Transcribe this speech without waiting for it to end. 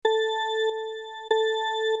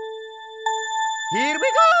Here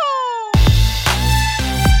we go!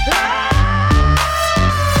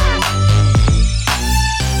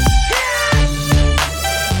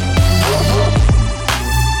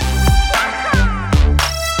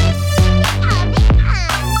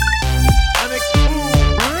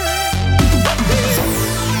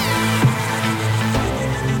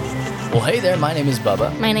 Well, hey there, my name is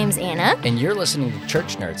Bubba. My name's Anna. And you're listening to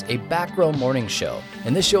Church Nerds, a Back Row morning show.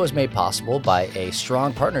 And this show is made possible by a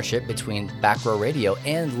strong partnership between Back Row Radio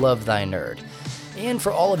and Love Thy Nerd. And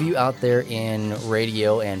for all of you out there in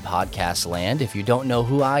radio and podcast land, if you don't know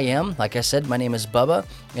who I am, like I said, my name is Bubba,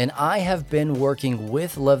 and I have been working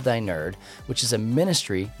with Love Thy Nerd, which is a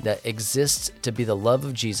ministry that exists to be the love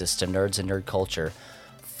of Jesus to nerds and nerd culture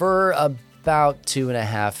for about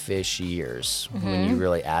 2.5-ish years when you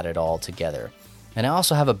really add it all together. And I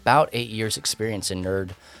also have about 8 years experience in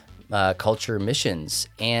nerd culture missions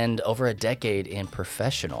and over a decade in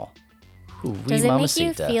professional. Does it make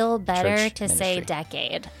you feel better to say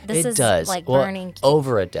decade? This is does. Like well, burning.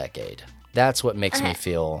 Over a decade. That's what makes me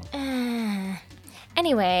feel.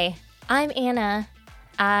 Anyway, I'm Anna.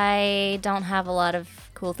 I don't have a lot of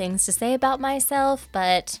cool things to say about myself,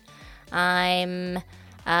 but I'm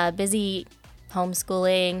busy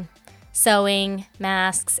homeschooling. Sewing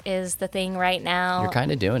masks is the thing right now. You're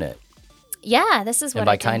kind of doing it. Yeah, this is what And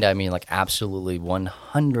by I do. kind of, I mean like absolutely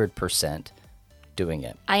 100% doing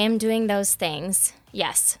it. I am doing those things,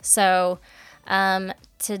 yes. So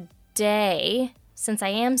today, since I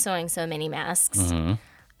am sewing so many masks,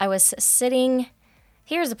 I was sitting.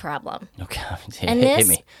 Here's a problem. Okay, And hit this,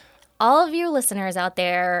 me. all of you listeners out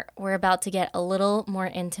there, we're about to get a little more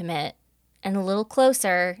intimate and a little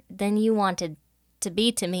closer than you wanted to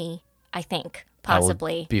be to me, I think,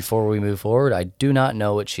 possibly. Before we move forward, I do not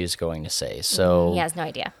know what she's going to say. So He has no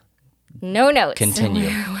idea. No notes. Continue.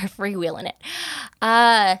 We're freewheeling it.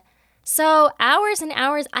 So hours and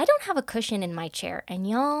hours. I don't have a cushion in my chair, and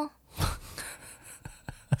y'all,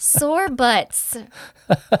 sore butts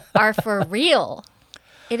are for real.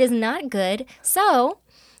 It is not good. So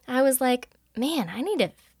I was like, man, I need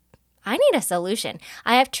a solution.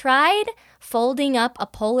 I have tried folding up a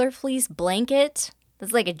polar fleece blanket.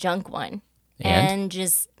 That's like a junk one. And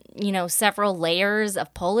just, several layers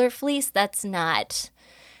of polar fleece. That's not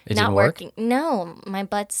didn't working. work? No, my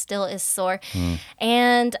butt still is sore.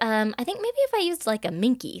 And I think maybe if I used like a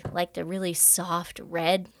Minky, like the really soft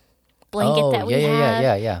red blanket that we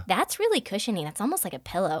have. Yeah. That's really cushiony. That's almost like a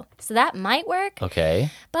pillow. So that might work. Okay.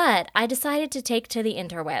 But I decided to take to the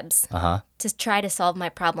interwebs to try to solve my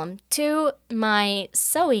problem, to my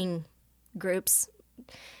sewing groups,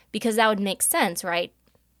 because that would make sense, right?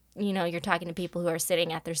 You're talking to people who are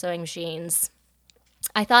sitting at their sewing machines.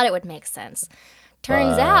 I thought it would make sense.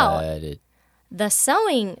 Turns out the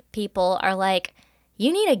sewing people are like,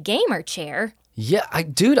 you need a gamer chair. Yeah,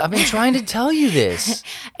 I've been trying to tell you this.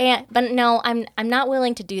 But no, I'm not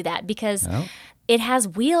willing to do that because it has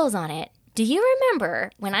wheels on it. Do you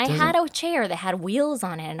remember when I had a chair that had wheels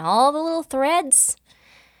on it and all the little threads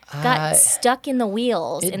got stuck in the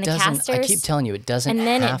wheels, in the casters? I keep telling you, it doesn't and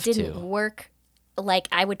then have it didn't work. Like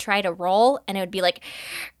I would try to roll and it would be like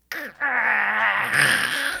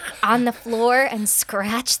on the floor and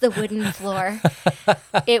scratch the wooden floor.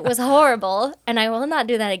 It was horrible, and I will not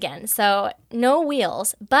do that again. So no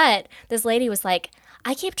wheels. But this lady was like,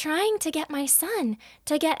 I keep trying to get my son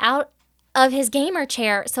to get out of his gamer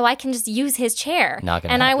chair so I can just use his chair. Not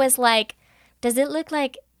gonna and happen. I was like, does it look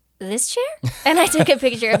like this chair? And I took a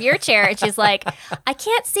picture of your chair, and she's like, I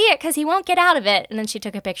can't see it because he won't get out of it. And then she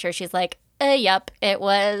took a picture. She's like, yep, it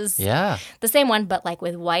was the same one, but like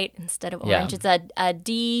with white instead of orange. Yeah. It's a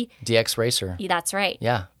DX Racer. That's right.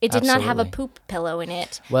 Yeah, It did not have a absolutely. poop pillow in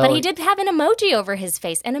it. Well, but he did have an emoji over his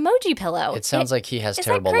face, an emoji pillow. It sounds like he has is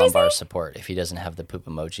that terrible crazy? lumbar support if he doesn't have the poop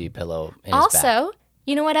emoji pillow in his back. Also,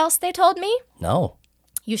 you know what else they told me? No.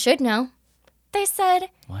 You should know. They said,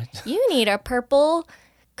 What? you need a purple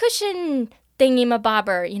cushion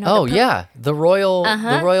thingy-mabobber. The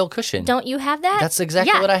royal cushion. Don't you have that? That's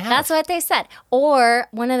exactly what I have. That's what they said. Or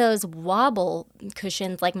one of those wobble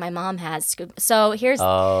cushions like my mom has. So here's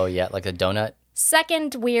Oh, yeah, like a donut.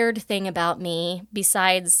 second weird thing about me,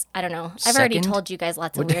 besides, I don't know, I've already Second? told you guys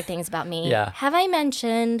lots of weird things about me. Yeah. Have I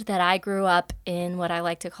mentioned that I grew up in what I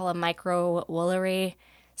like to call a micro-woolery,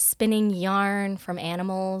 spinning yarn from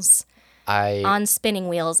animals on spinning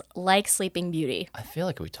wheels like Sleeping Beauty I feel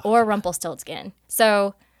like we talked. or Rumpelstiltskin.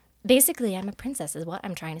 So basically, I'm a princess is what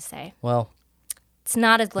I'm trying to say. Well, It's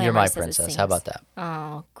not as glamorous You're my as it princess. seems. How about that?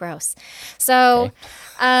 Oh, gross. So,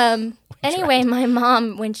 anyway, my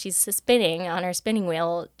mom, when she's spinning on her spinning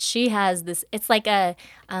wheel, she has this. It's like a,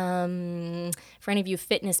 for any of you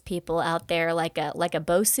fitness people out there, like a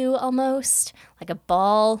Bosu almost, like a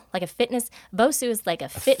ball, like a fitness. Bosu is like a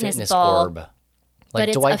fitness ball, orb, like but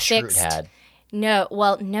it's Dwight affixed. Schrute had.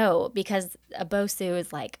 No, because a Bosu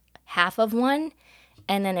is like half of one,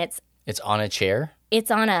 and then it's on a chair. it's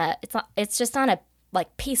just on a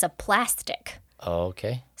like piece of plastic. Oh,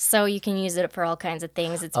 okay. So you can use it for all kinds of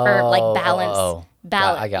things. It's for like balance,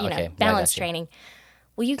 okay. balance training.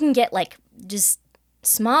 Well, you can get like just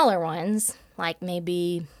smaller ones, like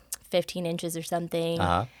maybe 15 inches or something,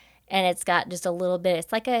 and it's got just a little bit.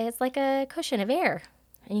 It's like a cushion of air,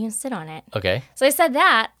 and you can sit on it. Okay. So they said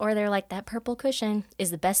that, or they're like, that purple cushion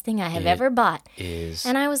is the best thing I have ever bought.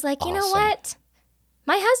 And I was like, you know what?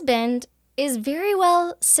 My husband is very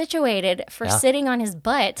well situated for sitting on his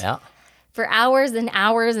butt for hours and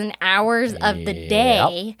hours and hours of the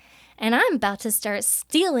day. And I'm about to start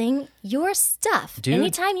stealing your stuff. Dude,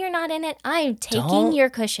 anytime you're not in it, I'm taking your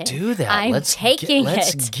cushion. Do that. Let's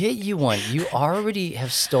get you one. You already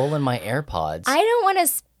have stolen my AirPods. I don't want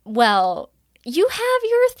to. Well, you have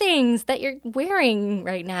your things that you're wearing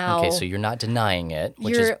right now. Okay, so you're not denying it,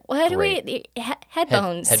 which is great.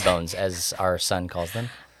 Headphones. Headphones, as our son calls them.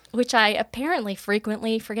 Which I apparently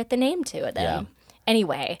frequently forget the name to them. Yeah.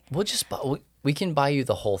 Anyway. We can buy you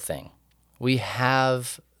the whole thing. We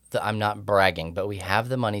have I'm not bragging, but we have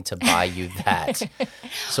the money to buy you that.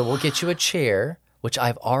 So we'll get you a chair, which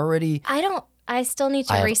I still need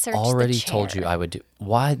to research the chair. I've already told you I would do.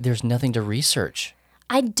 Why? There's nothing to research.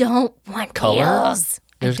 I don't want wheels.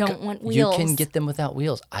 I don't want wheels. You can get them without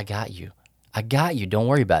wheels. I got you. Don't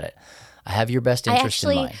worry about it. I have your best interest in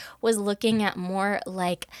mind. I actually was looking at more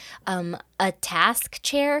like a task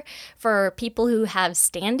chair for people who have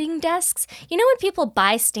standing desks. You know when people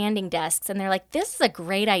buy standing desks and they're like, this is a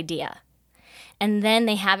great idea. And then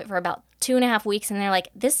they have it for about 2.5 weeks and they're like,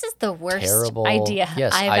 this is the worst idea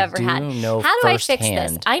I've ever had. How do I fix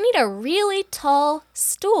this? I need a really tall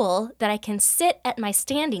stool that I can sit at my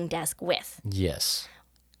standing desk with. Yes.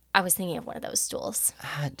 I was thinking of one of those stools,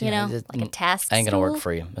 like a task stool. Ain't going to work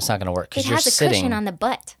for you. It's not going to work because you're sitting. It has a cushion on the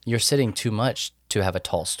butt. You're sitting too much to have a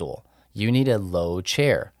tall stool. You need a low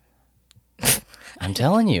chair. I'm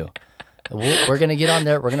telling you. We're going to get on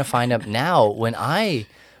there. We're going to find out. Now, when I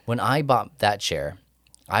bought that chair,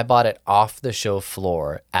 I bought it off the show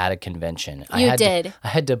floor at a convention. I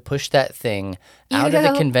had to push that thing out of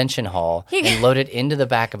the convention hall and load it into the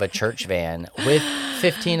back of a church van with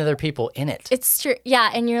 15 other people in it. It's true. Yeah,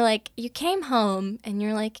 and you're like, you came home and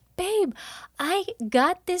you're like, babe, I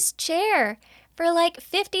got this chair for like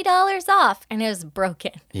 $50 off, and it was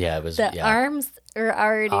broken. Yeah, it was. The arms are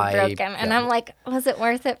already broken, and I'm like, was it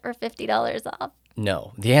worth it for $50 off?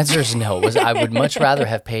 No. The answer is no. I would much rather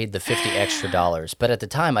have paid the $50 extra, but at the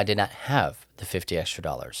time I did not have the $50 extra.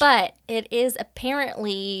 But it is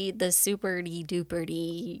apparently the super-duper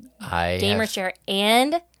gamer chair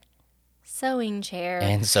and sewing chair.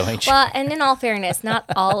 Well, and in all fairness, not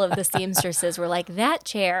all of the seamstresses were like, that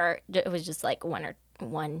chair. It was just like one of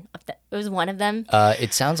them. It was one of them.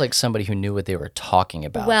 It sounds like somebody who knew what they were talking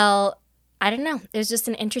about. Well, I don't know. It was just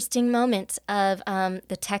an interesting moment of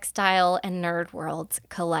the textile and nerd worlds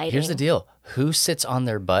colliding. Here's the deal. Who sits on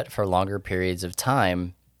their butt for longer periods of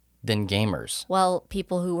time than gamers? Well,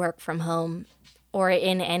 people who work from home or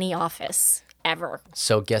in any office ever.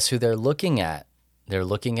 So guess who they're looking at? They're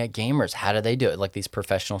looking at gamers. How do they do it? Like these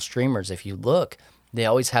professional streamers. If you look, they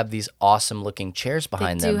always have these awesome looking chairs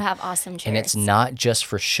behind them. They do have awesome chairs. And it's not just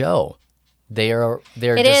for show. They're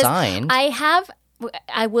designed.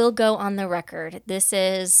 I will go on the record. This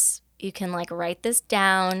is, you can like write this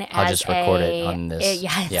down. I'll just record it on this.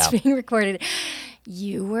 It's being recorded.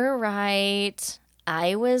 You were right.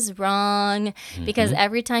 I was wrong. Because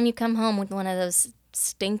every time you come home with one of those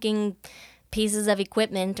stinking pieces of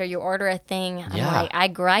equipment or you order a thing, I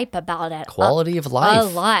gripe about it. Quality of life. A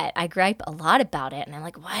lot. I gripe a lot about it. And I'm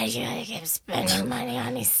like, why do you keep spending money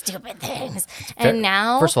on these stupid things? And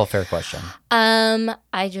now... First of all, fair question.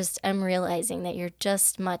 I just am realizing that you're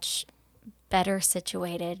just much better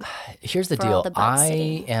situated. Here's the deal.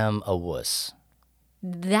 I am a wuss.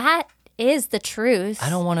 That is the truth. I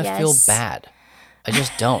don't want to feel bad. I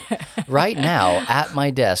just don't. Right now, at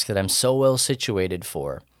my desk that I'm so well situated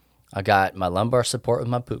for, I got my lumbar support with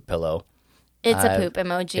my poop pillow. It's a poop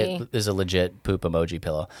emoji. It is a legit poop emoji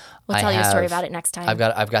pillow. We'll tell you a story about it next time.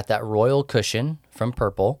 I've got that royal cushion from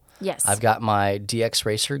Purple. Yes. I've got my DX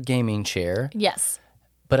Racer gaming chair. Yes.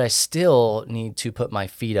 but I still need to put my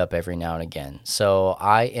feet up every now and again. So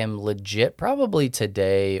I am legit probably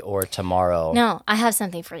today or tomorrow. No, I have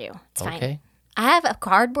something for you. It's fine. Okay. I have a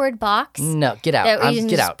cardboard box. No, get out. That you can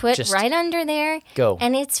Get just out. put Just right under there. go.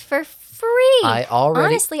 And it's for free.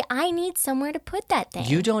 Honestly, I need somewhere to put that thing.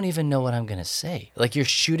 You don't even know what I'm going to say. Like you're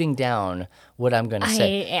shooting down what I'm going to I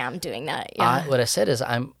say. am doing that. Yeah. What I said is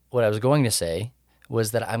what I was going to say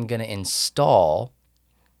was that I'm going to install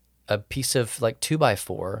a piece of like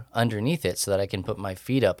 2x4 underneath it so that I can put my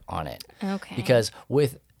feet up on it. Okay. Because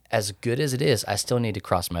with as good as it is, I still need to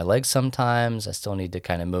cross my legs sometimes. I still need to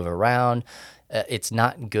kind of move around. It's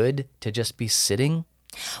not good to just be sitting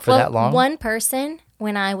for that long. One person,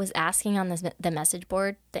 when I was asking on the message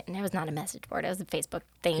board, it was not a message board, it was a Facebook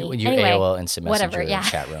thingy. When you anyway, AOL Instant Messenger whatever, yeah.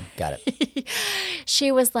 chat room. Got it. She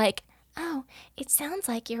was like, oh, it sounds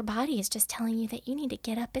like your body is just telling you that you need to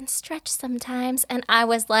get up and stretch sometimes. And I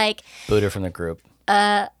was like, Boot her from the group.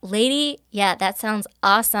 lady, yeah, that sounds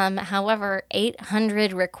awesome. However,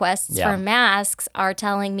 800 requests for masks are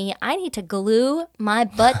telling me I need to glue my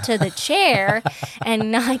butt to the chair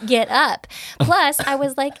and not get up. Plus, I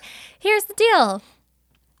was like, here's the deal.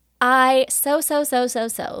 I sew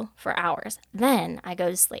for hours. Then I go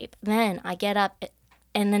to sleep. Then I get up.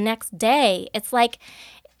 And the next day, it's like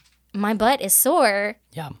my butt is sore.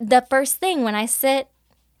 Yeah. The first thing when I sit,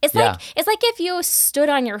 it's like if you stood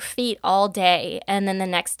on your feet all day and then the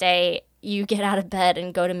next day you get out of bed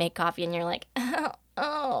and go to make coffee and you're like,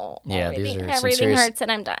 everything hurts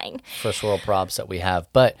and I'm dying. First world problems that we have,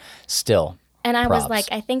 but still. And I was like,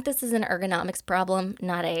 I think this is an ergonomics problem,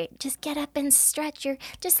 not a just get up and stretch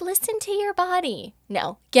just listen to your body.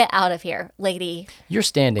 No, get out of here, lady. You're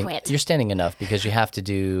standing. Quit. You're standing enough because you have to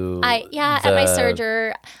do. At my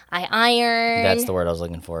serger, I iron. That's the word I was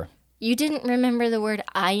looking for. You didn't remember the word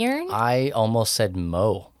iron? I almost said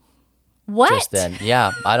mow. What? Just then.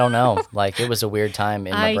 Yeah, I don't know. Like it was a weird time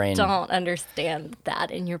in my brain. I don't understand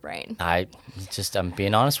that in your brain. I'm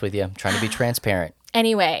being honest with you. I'm trying to be transparent.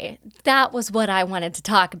 Anyway, that was what I wanted to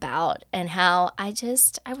talk about and how I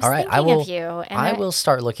was All right, thinking of you. And I will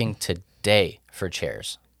start looking today for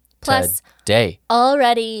chairs. Plus, today.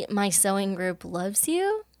 Already my sewing group loves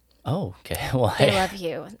you. Oh, okay. Well, They love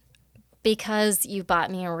you. Because you bought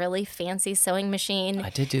me a really fancy sewing machine.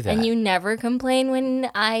 I did do that. And you never complain when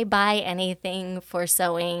I buy anything for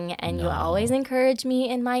sewing. And you always encourage me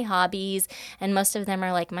in my hobbies. And most of them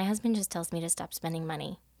are like, my husband just tells me to stop spending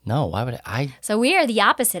money. No, why would I? So we are the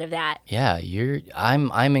opposite of that. Yeah,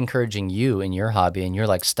 I'm encouraging you in your hobby, and you're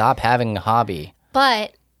like, stop having a hobby.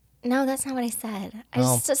 But no, that's not what I said. I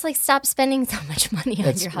was just like, stop spending so much money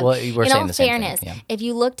on your hobby. Well, we're saying the same thing. In all fairness, if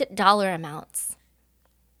you looked at dollar amounts,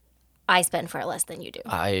 I spend far less than you do.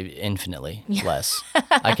 Infinitely less.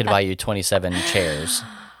 I could buy you 27 chairs,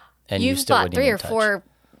 and you still wouldn't even touch. You've bought 3 or 4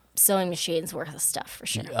 sewing machines worth of stuff for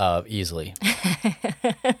sure. Easily.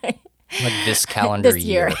 Like this calendar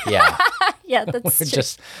year. Yeah. Yeah, that's true.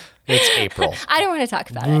 It's April. I don't want to talk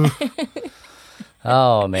about it.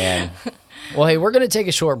 Oh, man. Well, hey, we're going to take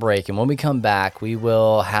a short break, and when we come back, we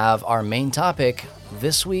will have our main topic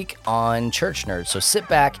this week on Church Nerds. So sit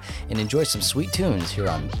back and enjoy some sweet tunes here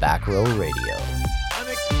on Back Row Radio.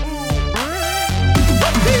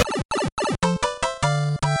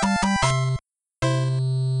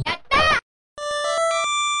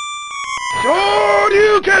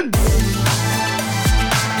 Shoryuken!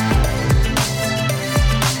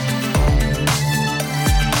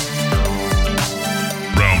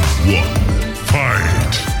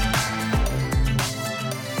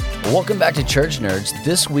 Welcome back to Church Nerds.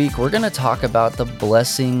 This week, we're going to talk about the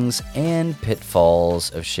blessings and pitfalls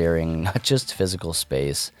of sharing not just physical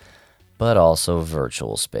space, but also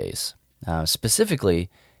virtual space, specifically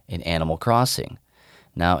in Animal Crossing.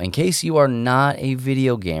 Now, in case you are not a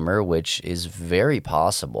video gamer, which is very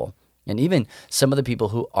possible, and even some of the people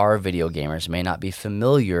who are video gamers may not be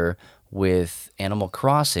familiar with Animal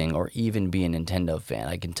Crossing or even be a Nintendo fan,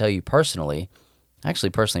 I can tell you personally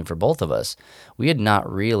for both of us, we had not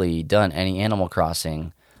really done any Animal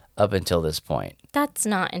Crossing up until this point. That's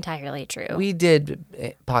not entirely true. We did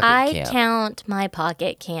Pocket Camp. I count my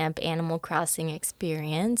Pocket Camp Animal Crossing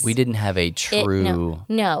experience. We didn't have a true...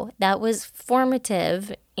 No, that was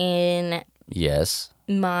formative in... Yes.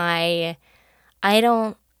 Like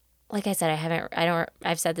I said,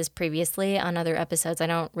 I've said this previously on other episodes, I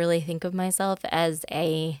don't really think of myself as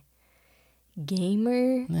a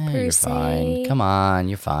gamer per you're se. Fine. Come on,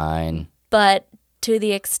 you're fine. But to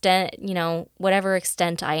the extent, whatever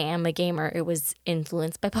extent I am a gamer, it was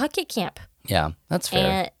influenced by Pocket Camp. Yeah, that's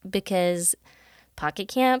fair. And because Pocket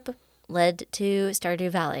Camp led to Stardew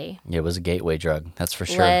Valley. It was a gateway drug, that's for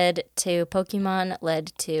sure. Led to Pokemon,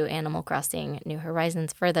 led to Animal Crossing New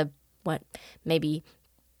Horizons for the, maybe...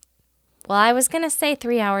 Well, I was going to say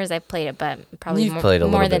 3 hours I played it, but probably You've played a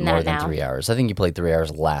little more bit than more that than now. 3 hours. I think you played 3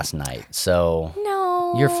 hours last night, so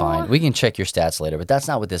No. you're fine. We can check your stats later, but that's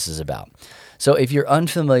not what this is about. So if you're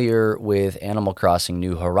unfamiliar with Animal Crossing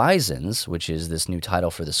New Horizons, which is this new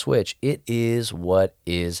title for the Switch, it is what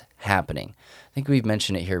is happening. I think we've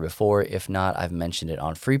mentioned it here before. If not, I've mentioned it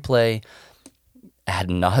on Free Play ad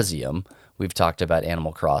nauseum. We've talked about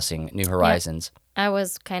Animal Crossing New Horizons. I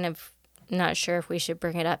was kind of not sure if we should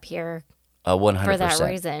bring it up here 100%. for that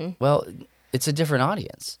reason. Well, it's a different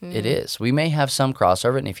audience. It is. We may have some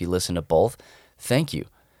crossover, and if you listen to both, thank you.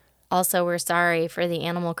 Also, we're sorry for the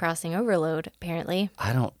Animal Crossing overload, apparently.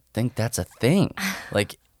 I don't think that's a thing.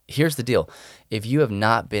 Like, here's the deal. If you have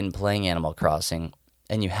not been playing Animal Crossing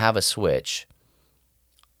and you have a Switch,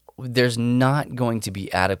 there's not going to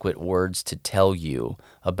be adequate words to tell you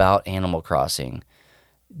about Animal Crossing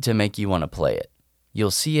to make you want to play it. You'll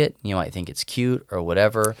see it, you might think it's cute or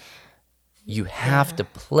whatever. You have to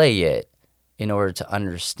play it in order to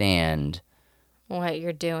understand What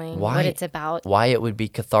you're doing, what it's about. why it would be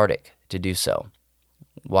cathartic to do so,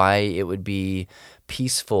 why it would be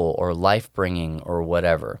peaceful or life-bringing or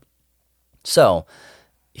whatever. So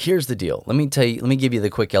here's the deal. Let me give you the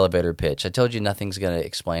quick elevator pitch. I told you nothing's going to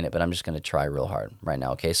explain it, but I'm just going to try real hard right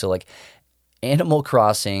now, okay? So like Animal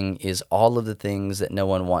Crossing is all of the things that no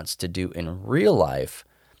one wants to do in real life,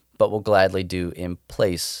 but will gladly do in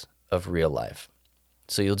place of real life.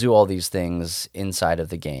 So you'll do all these things inside of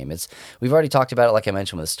the game. We've already talked about it, like I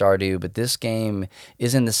mentioned, with Stardew, but this game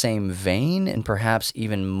is in the same vein and perhaps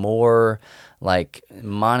even more like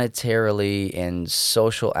monetarily and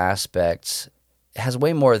social aspects. It has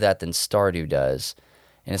way more of that than Stardew does.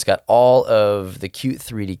 And it's got all of the cute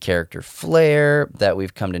 3D character flair that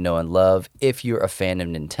we've come to know and love if you're a fan of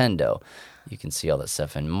Nintendo. You can see all that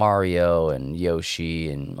stuff in Mario and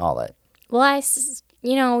Yoshi and all that. Well,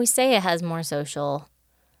 we say it has more social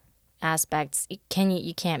aspects.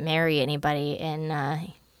 You can't marry anybody in.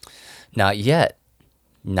 Not yet.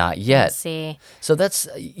 Let's see. So that's,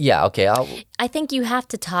 yeah, okay. I think you have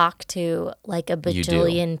to talk to like a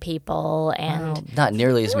bajillion people and. Not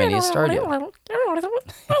nearly as many as Stardew.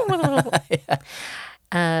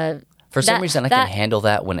 For some reason, I can handle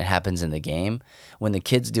that when it happens in the game. When the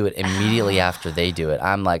kids do it immediately after they do it,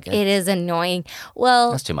 I'm like... It is annoying.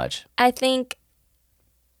 Well... That's too much. I think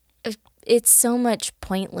it's so much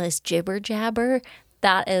pointless jibber-jabber.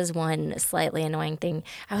 That is one slightly annoying thing.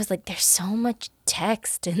 I was like, there's so much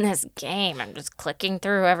text in this game. I'm just clicking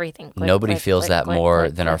through everything. Nobody feels that more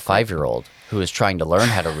than our 5-year-old who is trying to learn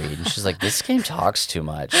how to read. And she's like, this game talks too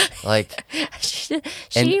much. Like,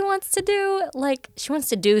 she wants to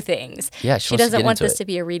do things. Yeah, she doesn't want this to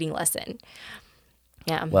be a reading lesson.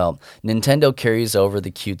 Yeah. Well, Nintendo carries over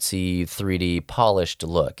the cutesy 3D polished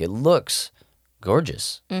look. It looks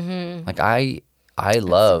gorgeous. Mm-hmm. Like I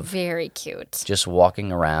love very cute. Just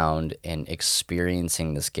walking around and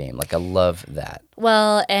experiencing this game. Like I love that.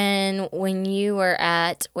 Well, and when you were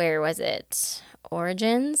at, where was it?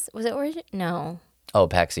 Origins? Was it Origins? No. Oh,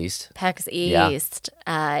 PAX East. PAX East.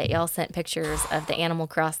 Yeah. Y'all sent pictures of the Animal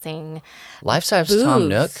Crossing Life-size booth. Tom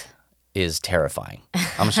Nook is terrifying.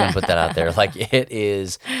 I'm just going to put that out there. Like it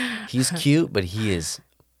is, he's cute, but he is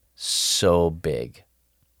so big.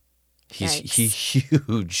 He's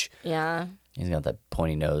huge. Yeah. He's got that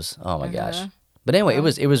pointy nose. Oh my gosh. But anyway, it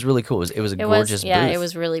was really cool. It was a gorgeous booth. Yeah, it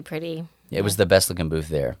was really pretty. It was the best looking booth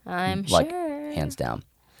there. I'm sure. Hands down.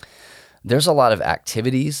 There's a lot of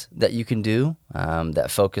activities that you can do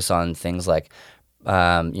that focus on things like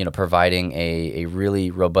providing a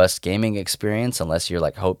really robust gaming experience, unless you're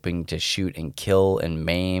like hoping to shoot and kill and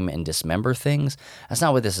maim and dismember things. That's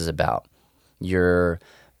not what this is about. You're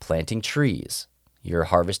planting trees. You're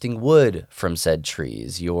harvesting wood from said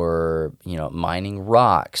trees. You're, mining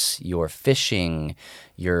rocks. You're fishing.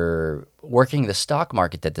 You're working the stock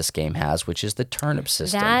market that this game has, which is the turnip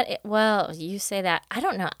system. Well, you say that. I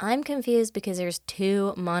don't know. I'm confused because there's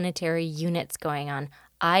 2 monetary units going on.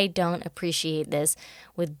 I don't appreciate this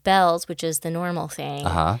with bells, which is the normal thing,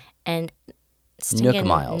 and Nook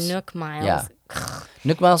Miles. Nook Miles. Yeah.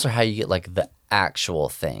 Nook Miles are how you get like the actual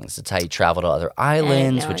things. It's how you travel to other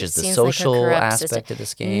islands, which is the social aspect of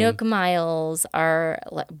this game. Nook Miles are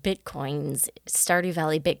like Bitcoins, Stardew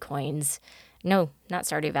Valley Bitcoins. No, not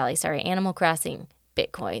Stardew Valley. Sorry, Animal Crossing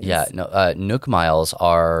Bitcoins. Yeah, no. Nook Miles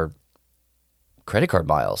are credit card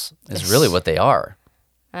miles. Is really what they are.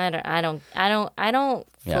 I don't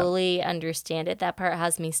Yeah. fully understand it. That part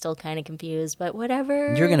has me still kind of confused, but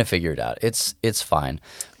whatever. You're gonna figure it out. It's fine.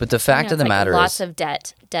 But the fact of the It's like matter lots is, of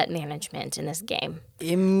debt management in this game.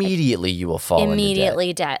 immediately you will fall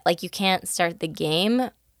Immediately debt. Like you can't start the game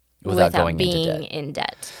Without going into being debt. in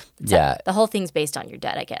debt. Yeah. The whole thing's based on your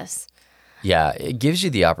debt, I guess. Yeah, it gives you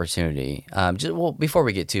the opportunity. Before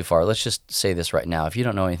we get too far, let's just say this right now. If you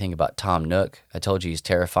don't know anything about Tom Nook, I told you he's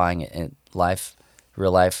terrifying in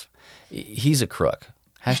real life. He's a crook.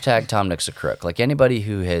 Hashtag Tom Nook's a crook. Like anybody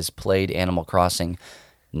who has played Animal Crossing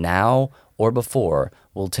now or before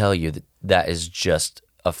will tell you that is just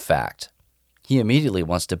a fact. He immediately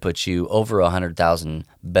wants to put you over 100,000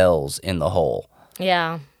 bells in the hole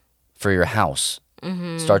Yeah. for your house.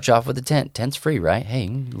 Mm-hmm. Start you off with a tent. Tent's free, right? Hey, you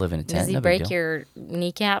can live in a tent. Does he no big break deal. your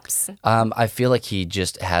kneecaps? I feel like he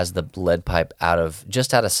just has the lead pipe out of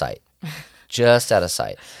sight. Just out of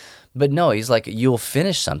sight. But no, he's like, you'll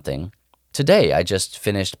finish something. Today, I just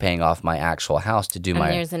finished paying off my actual house to do And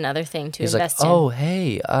my... there's another thing to He's like, invest in. oh,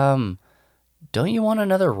 hey, don't you want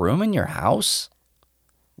another room in your house?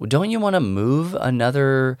 Don't you want to move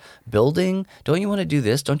another building? Don't you want to do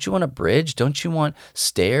this? Don't you want a bridge? Don't you want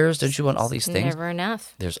stairs? Don't you want all these things? Never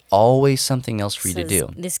enough. There's always something else for you to do.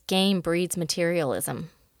 This game breeds materialism.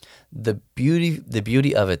 The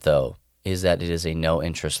beauty of it, though, is that it is a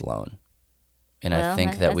no-interest loan. And I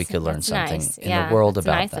think that we could learn that's something nice. in Yeah, the world that's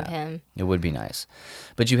about nice that. of him. It would be nice.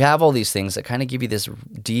 But you have all these things that kind of give you this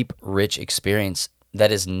deep, rich experience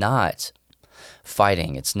that is not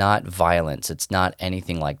fighting. It's not violence. It's not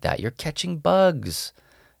anything like that. You're catching bugs.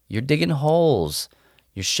 You're digging holes.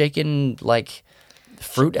 You're shaking, like,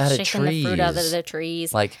 fruit out of trees. Shaking the fruit out of the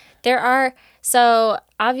trees. Like, So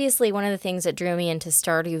obviously one of the things that drew me into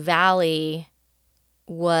Stardew Valley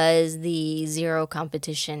was the zero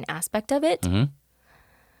competition aspect of it. Mm-hmm.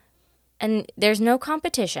 And there's no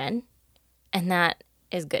competition, and that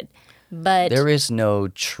is good. But there is no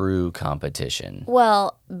true competition.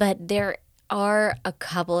 well, but there are a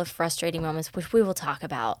couple of frustrating moments, which we will talk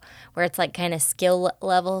about, where it's like kind of skill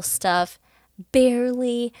level stuff,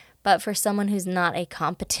 barely. But for someone who's not a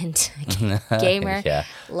competent gamer Yeah.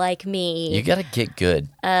 like me, You got to get good.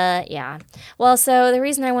 yeah. Well, so the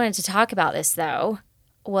reason I wanted to talk about this though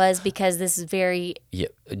was because this is very Yeah,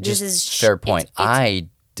 just is fair point. it's- I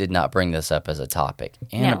did not bring this up as a topic.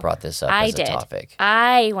 Anna No, brought this up I as did. a topic.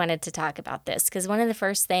 I wanted to talk about this because one of the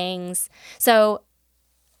first things. So,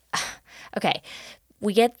 okay,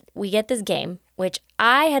 we get this game, which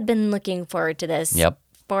I had been looking forward to this Yep.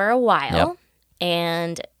 for a while, Yep.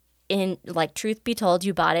 and in like truth be told,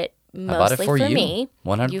 you bought it I bought it mostly for you, me.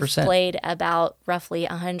 100%. You've played about roughly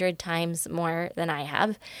 100 times more than I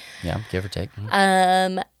have. Yeah, give or take.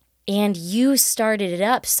 Mhm. And you started it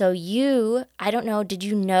up. So I don't know, did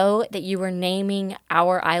you know that you were naming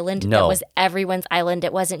our island? No. That was everyone's island.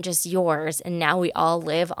 It wasn't just yours. And now we all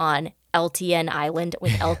live on LTN Island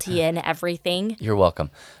with LTN everything. You're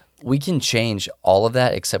welcome. We can change all of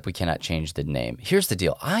that, except we cannot change the name. Here's the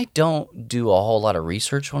deal. I don't do a whole lot of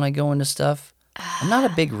research when I go into stuff. I'm not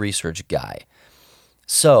a big research guy.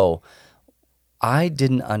 So I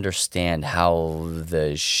didn't understand how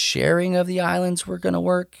the sharing of the islands were going to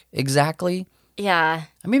work exactly. Yeah.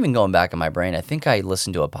 I'm even going back in my brain. I think I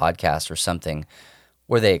listened to a podcast or something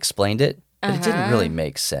where they explained it, but it didn't really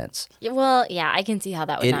make sense. Well, yeah, I can see how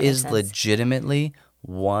that would It not make is sense. legitimately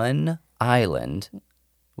one island,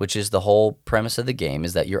 which is the whole premise of the game,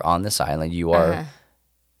 is that you're on this island. You are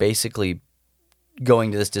basically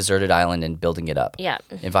going to this deserted island and building it up. Yeah.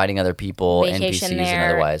 Inviting other people, Vacation NPCs, there,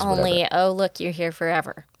 and otherwise, only, whatever. oh, look, you're here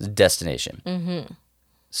forever. Destination. Mm-hmm.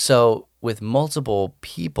 So with multiple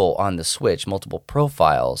people on the Switch, multiple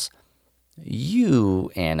profiles,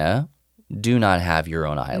 you, Anna, do not have your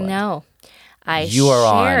own island. No. You are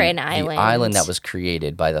on share an the island. island that was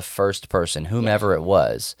created by the first person, whomever it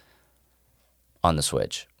was, on the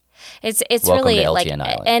Switch. It's Welcome really to like LTN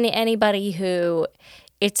Island. anybody who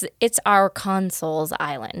it's our console's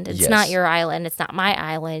island. It's Yes. not your island. It's not my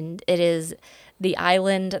island. It is the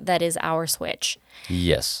island that is our Switch.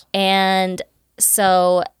 Yes. And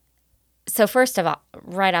so first of all,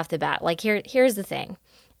 right off the bat, like here's the thing,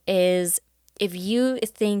 is if you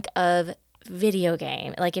think of video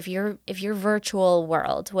game, like if your virtual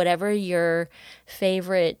world, whatever your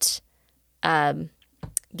favorite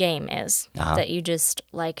game is that you just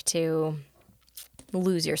like to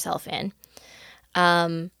lose yourself in,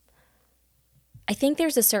 I think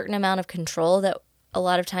there's a certain amount of control that a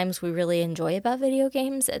lot of times we really enjoy about video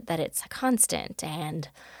games, that it's constant and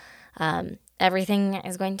everything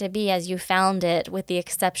is going to be as you found it, with the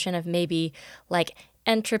exception of maybe like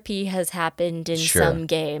entropy has happened in Sure. some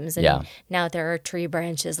games, and Yeah. now there are tree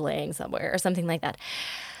branches laying somewhere or something like that.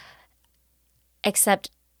 Except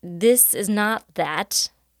this is not that,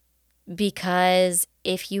 because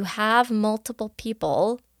if you have multiple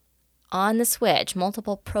people on the Switch,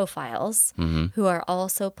 multiple profiles who are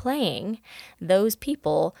also playing, those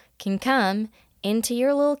people can come into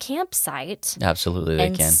your little campsite Absolutely, they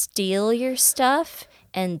and can. steal your stuff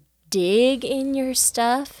and dig in your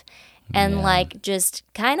stuff and like just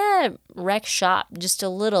kind of wreck shop just a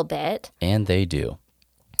little bit. And they do.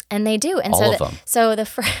 And they do. And All so of them.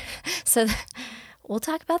 So we'll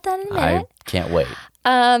talk about that in a minute. I can't wait.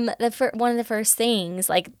 One of the first things,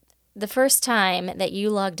 like the first time that you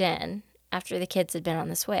logged in after the kids had been on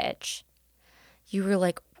the Switch, you were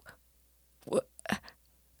like,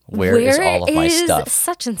 Where is all of my stuff?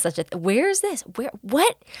 Such and such where is this?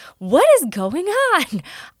 What is going on?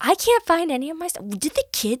 I can't find any of my stuff. Did the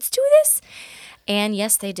kids do this? And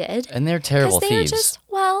yes, they did. And they're terrible Because they thieves. were just,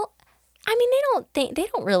 well, I mean, they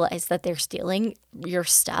don't realize that they're stealing your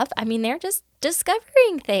stuff. I mean, they're just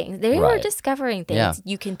discovering things. They were Right. discovering things. Yeah.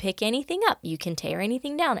 You can pick anything up. You can tear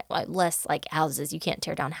anything down. Well, less like houses. You can't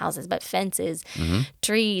tear down houses, but fences,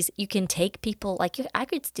 trees. You can take people. Like I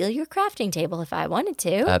could steal your crafting table if I wanted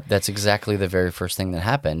to. That's exactly the very first thing that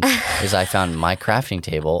happened is I found my crafting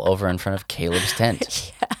table over in front of Caleb's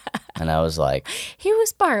tent. And I was like, He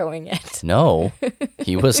was borrowing it. no,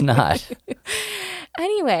 he was not.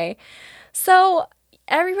 Anyway, so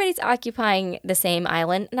everybody's occupying the same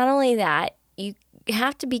island. Not only that, you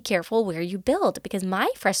have to be careful where you build, because my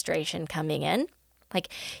frustration coming in, like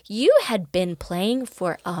you had been playing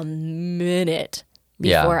for a minute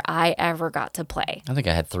Yeah. before I ever got to play. I think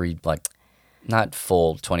I had 3, like, not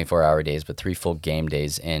full 24-hour days, but 3 full game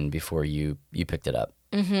days in before you picked it up.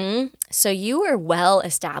 So you were well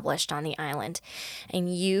established on the island,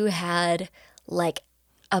 and you had like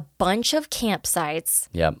a bunch of campsites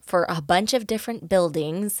Yep. for a bunch of different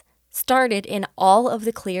buildings started in all of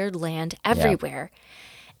the cleared land everywhere.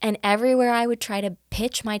 And everywhere I would try to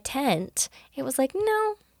pitch my tent, it was like,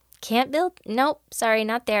 no, can't build. Nope, sorry,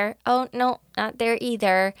 not there. Oh, no, not there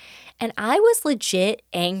either. And I was legit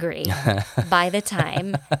angry by the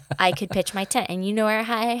time I could pitch my tent. And you know where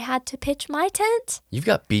I had to pitch my tent? You've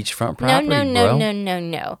got beachfront property, No.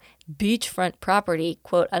 bro. Beachfront property,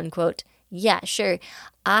 quote unquote. Yeah, sure.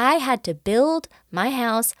 I had to build my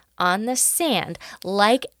house on the sand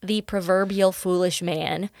like the proverbial foolish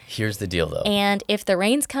man. Here's the deal, though. And if the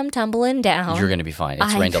rains come tumbling down, You're going to be fine.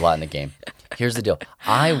 It's rained a lot in the game. Here's the deal.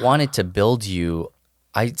 I wanted to build you.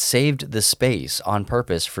 I saved the space on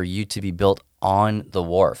purpose for you to be built on the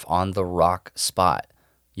wharf, on the rock spot.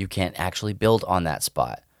 You can't actually build on that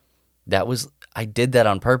spot. I did that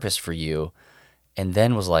on purpose for you, and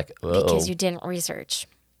then was like, uh-oh. because you didn't research.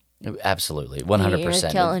 Absolutely, 100%.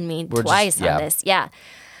 You're killing me We're twice just- yeah. on this. Yeah.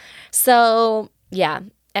 So, yeah.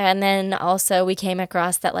 And then also we came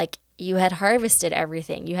across that like you had harvested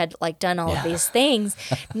everything. You had like done all of these things.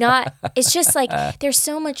 It's just like there's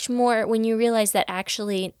so much more when you realize that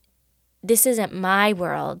actually this isn't my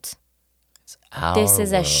world. This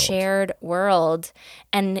is a shared world,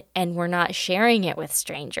 and we're not sharing it with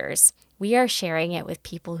strangers. We are sharing it with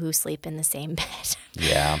people who sleep in the same bed.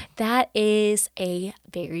 Yeah. That is a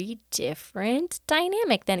very different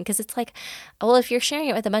dynamic then, because it's like, well, if you're sharing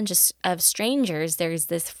it with a bunch of strangers, there's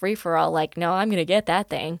this free for all. Like, no, I'm gonna get that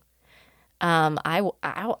thing. I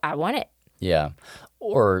want it. Yeah.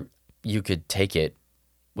 Or you could take it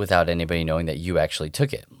without anybody knowing that you actually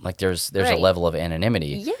took it. Like there's a Right. level of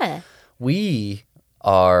anonymity. Yeah. We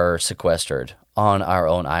are sequestered on our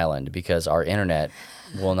own island because our internet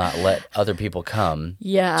will not let other people come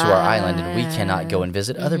to our island, and we cannot go and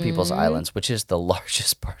visit other people's islands, which is the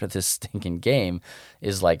largest part of this stinking game,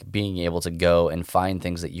 is like being able to go and find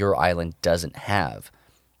things that your island doesn't have.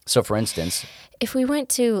 So for instance, If we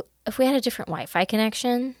had a different Wi-Fi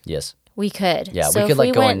connection, yes. we could. Yeah, So we could if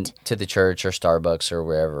like go went, into the church or Starbucks or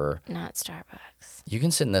wherever. not Starbucks. You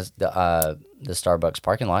can sit in the Starbucks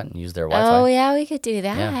parking lot and use their Wi-Fi. Oh yeah, we could do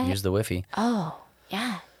that. Yeah, use the Wi-Fi. Oh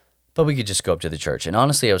yeah. But we could just go up to the church. And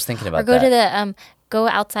honestly, I was thinking about Or go that. to the go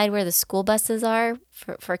outside where the school buses are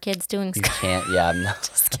for kids doing You stuff. can't. Yeah, I'm not.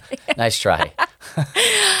 Just kidding. Nice try.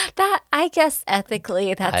 That I guess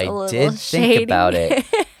ethically that's I a little did shady. think about it,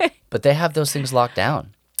 but they have those things locked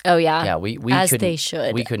down. Oh yeah. Yeah, we as couldn't. they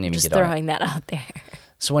should. We couldn't even Just get on it. throwing that out there.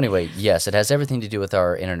 So anyway, yes, it has everything to do with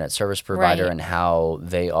our internet service provider Right. and how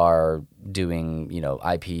they are doing,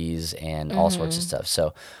 IPs and all sorts Mm-hmm. of stuff.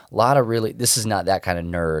 So a lot of this is not that kind of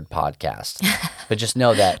nerd podcast, but just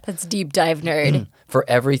know that That's deep dive nerd. for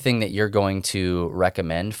everything that you're going to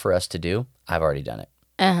recommend for us to do, I've already done it.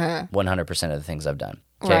 100% of the things I've done.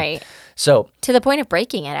 Okay? Right. So To the point of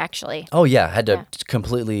breaking it, actually. oh yeah, had to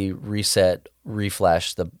completely reset,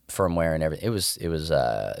 reflash the firmware and everything. It was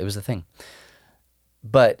a thing.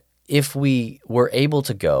 But if we were able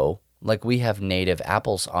to go, like we have native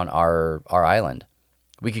apples on our island,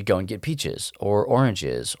 we could go and get peaches or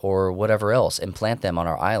oranges or whatever else and plant them on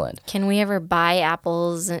our island. Can we ever buy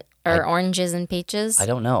apples or oranges and peaches? I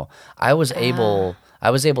don't know. I was able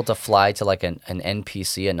to fly to like an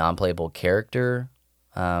NPC, a non-playable character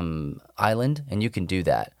island, and you can do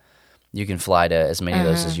that. You can fly to as many of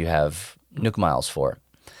those as you have Nook miles for.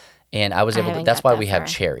 And I was able to, that's why we have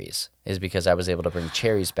cherries, is because I was able to bring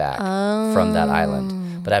cherries back from that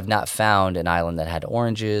island. But I've not found an island that had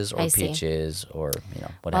oranges or peaches or,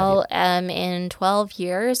 what have you. Well, in 12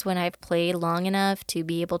 years, when I've played long enough to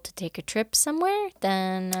be able to take a trip somewhere,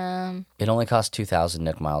 then... It only costs 2,000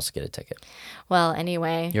 Nook miles to get a ticket. Well,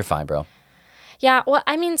 anyway. You're fine, bro. Yeah, well,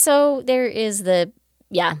 I mean, so there is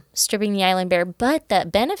stripping the island bare. But the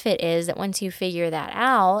benefit is that once you figure that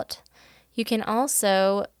out, you can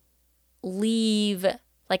also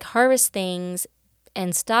harvest things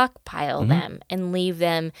and stockpile them and leave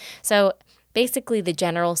them. So basically the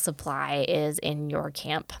general supply is in your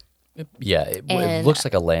camp. Yeah, it looks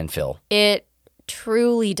like a landfill. It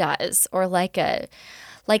truly does. Or like a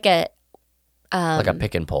like a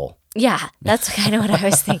pick and pull. Yeah, that's kind of what I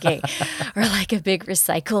was thinking. Or like a big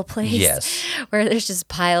recycle place. Yes. Where there's just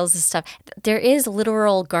piles of stuff. There is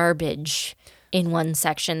literal garbage in one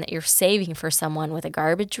section that you're saving for someone with a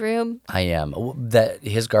garbage room. I am.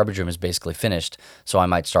 His garbage room is basically finished, so I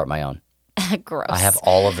might start my own. Gross. I have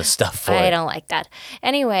all of the stuff for it. I don't like that.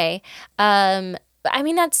 Anyway, I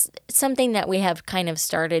mean, that's something that we have kind of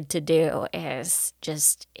started to do is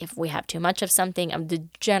just if we have too much of something, of the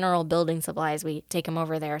general building supplies, we take them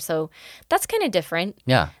over there. So that's kind of different.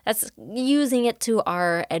 Yeah. That's using it to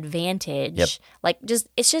our advantage. Yep.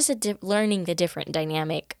 It's just learning the different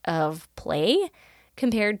dynamic of play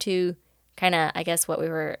compared to kind of, I guess, what we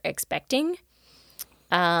were expecting.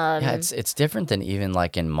 Yeah, it's different than even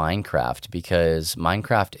like in Minecraft because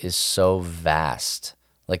Minecraft is so vast.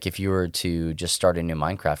 Like if you were to just start a new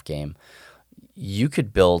Minecraft game, you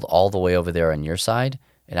could build all the way over there on your side,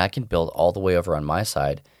 and I can build all the way over on my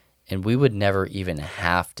side, and we would never even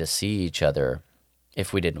have to see each other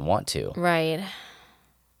if we didn't want to. Right.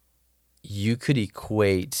 You could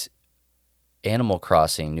equate Animal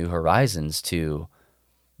Crossing New Horizons to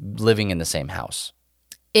living in the same house.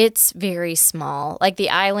 It's very small. Like the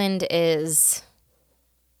island is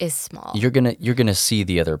small. You're gonna see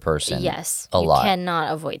the other person. Yes, a lot. You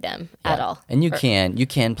cannot avoid them at all. And you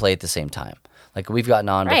can play at the same time. Like we've gotten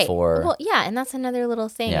on before. Well, yeah, and that's another little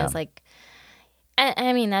thing. Yeah. Is like,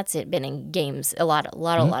 I mean, that's been in games a lot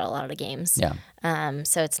of games. Yeah.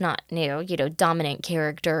 So it's not new. Dominant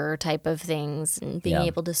character type of things, and being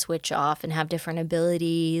able to switch off and have different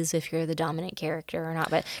abilities if you're the dominant character or not.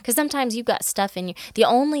 But because sometimes you've got stuff in the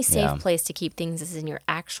only safe place to keep things is in your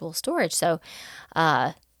actual storage. So,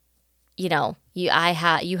 you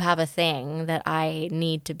have a thing that I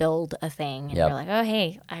need to build a thing, and you're like, oh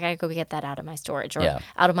hey, I gotta go get that out of my storage or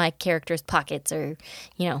out of my character's pockets or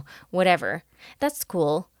whatever. That's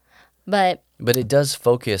cool, but it does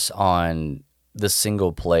focus on the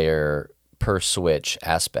single player per Switch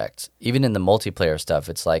aspect. Even in the multiplayer stuff,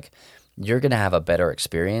 it's like you're gonna have a better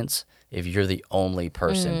experience if you're the only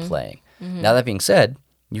person playing. Now that being said,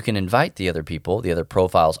 you can invite the other people, the other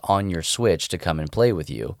profiles on your Switch to come and play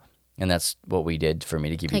with you. And that's what we did for me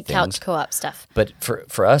to give you things. Couch co-op stuff. But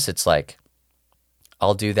for us, it's like,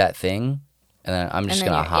 I'll do that thing, and then I'm just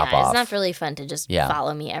going to hop off. It's not really fun to just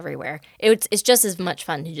follow me everywhere. It's just as much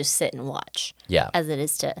fun to just sit and watch as it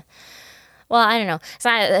is to... Well, I don't know. So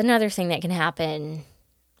another thing that can happen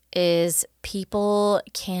is people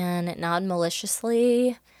can not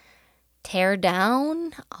maliciously tear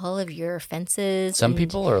down all of your fences. Some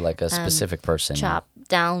people are like a specific person. Chop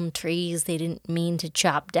down trees they didn't mean to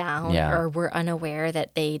chop down or were unaware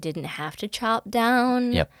that they didn't have to chop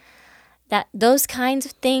down. Yep. Those kinds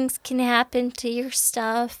of things can happen to your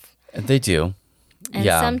stuff. They do. And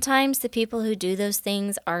sometimes the people who do those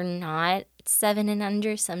things are not 7 and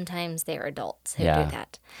under. Sometimes they're adults who do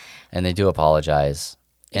that. And they do apologize.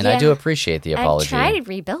 And I do appreciate the apology. I try to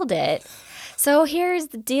rebuild it. So here's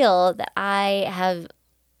the deal that I have,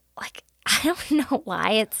 I don't know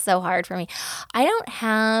why it's so hard for me. I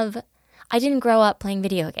didn't grow up playing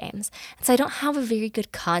video games. And so I don't have a very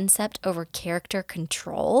good concept over character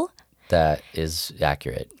control. That is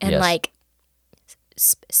accurate. And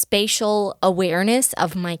spatial awareness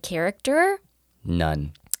of my character.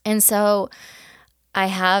 None. And so I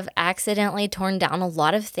have accidentally torn down a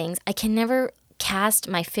lot of things. I can never cast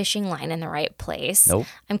my fishing line in the right place. Nope.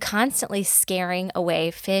 I'm constantly scaring away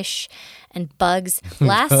fish and bugs.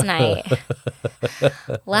 Last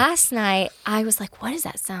night, I was like, what is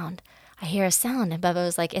that sound? I hear a sound, and Bubba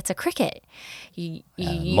was like, it's a cricket.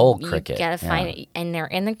 Mole cricket. You got to find it, and they're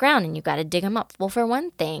in the ground, and you got to dig them up. Well, for one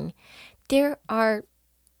thing, I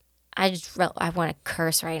want to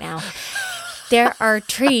curse right now. There are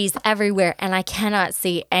trees everywhere, and I cannot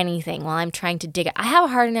see anything while I'm trying to dig it. I have a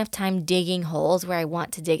hard enough time digging holes where I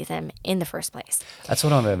want to dig them in the first place. That's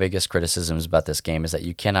one of my biggest criticisms about this game is that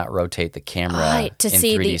you cannot rotate the camera to in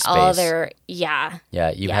see 3D the space. other, yeah.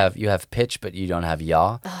 Yeah, you have pitch, but you don't have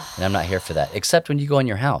yaw, and I'm not here for that. Except when you go in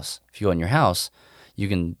your house. If you go in your house, you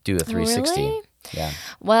can do a 360. Really? Yeah.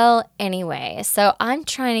 Well, anyway, so I'm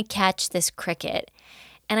trying to catch this cricket,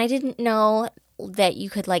 and I didn't know that you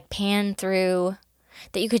could like pan through,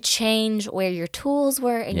 that you could change where your tools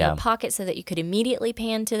were in your pocket so that you could immediately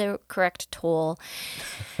pan to the correct tool.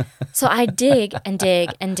 So I dig and dig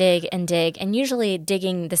and dig and dig, and usually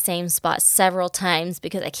digging the same spot several times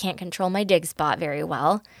because I can't control my dig spot very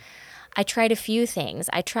well. I tried a few things.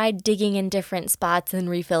 I tried digging in different spots and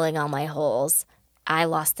refilling all my holes. I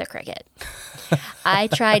lost the cricket. I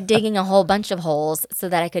tried digging a whole bunch of holes so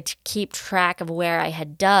that I could keep track of where I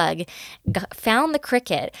had dug, found the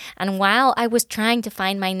cricket, and while I was trying to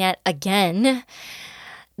find my net again,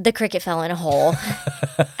 the cricket fell in a hole,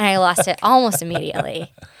 and I lost it almost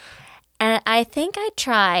immediately. And I think I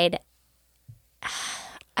tried...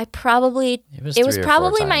 It was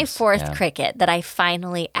probably my fourth cricket that I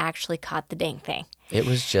finally actually caught the dang thing. It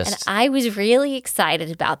was just... And I was really excited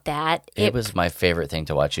about that. It was my favorite thing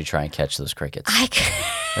to watch you try and catch those crickets. Like,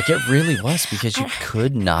 it really was, because you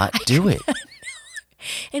could not do it.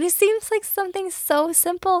 And it seems like something so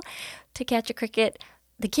simple to catch a cricket.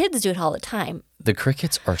 The kids do it all the time. The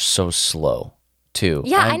crickets are so slow, too.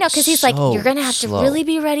 Yeah, I know, because he's like, you're going to have to really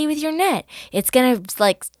be ready with your net. It's going to,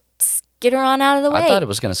 like... get her on out of the way. I thought it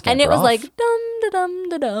was going to scamper off. And it was off. like,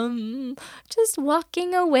 dum-da-dum-da-dum, just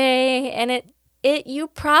walking away. And you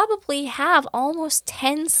probably have almost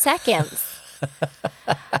 10 seconds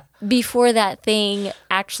before that thing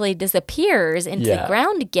actually disappears into the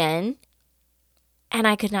ground again. And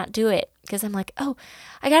I could not do it because I'm like, oh,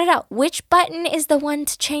 I got it out. Which button is the one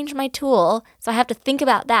to change my tool? So I have to think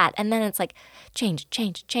about that. And then it's like, change. I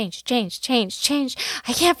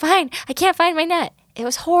can't find my net. It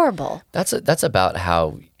was horrible. That's about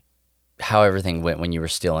how everything went when you were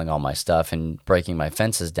stealing all my stuff and breaking my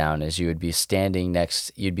fences down. Is you'd be standing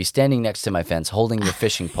next to my fence, holding your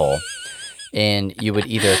fishing pole, and you would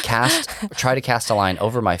either try to cast a line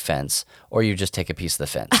over my fence, or you just take a piece of the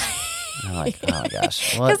fence. And I'm like, oh my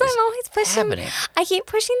gosh, what is happening? I keep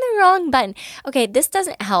pushing the wrong button. Okay, this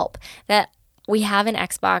doesn't help that we have an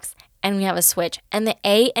Xbox and we have a Switch, and the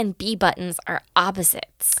A and B buttons are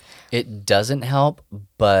opposites. It doesn't help,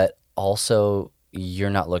 but also you're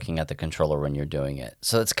not looking at the controller when you're doing it.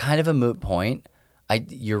 So it's kind of a moot point.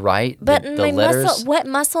 You're right. But the letters... what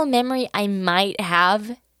muscle memory I might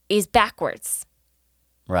have is backwards.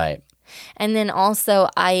 Right. And then also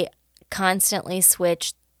I constantly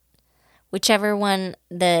switch whichever one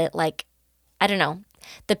the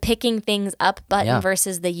picking things up button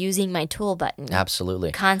versus the using my tool button.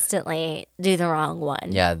 Absolutely. Constantly do the wrong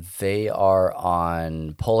one. Yeah, they are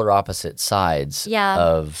on polar opposite sides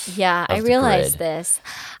of I realize this.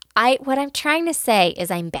 What I'm trying to say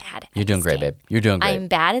is I'm bad. You're doing great, babe. You're doing great. I'm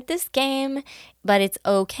bad at this game, but it's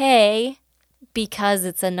okay because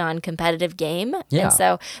it's a non-competitive game. Yeah. And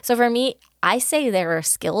so for me, I say there are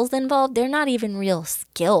skills involved. They're not even real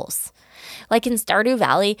skills. Like in Stardew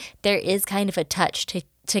Valley, there is kind of a touch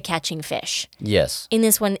to catching fish. Yes. In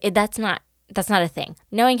this one, that's not a thing.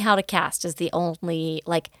 Knowing how to cast is the only,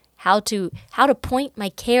 like, how to point my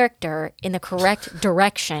character in the correct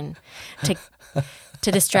direction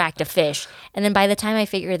to distract a fish. And then by the time I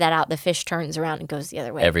figure that out, the fish turns around and goes the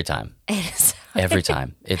other way. Every time. Every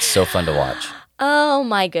time. It's so fun to watch. Oh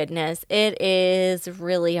my goodness. It is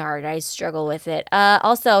really hard. I struggle with it.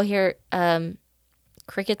 Also here,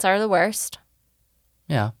 crickets are the worst.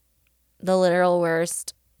 Yeah. The literal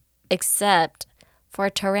worst, except for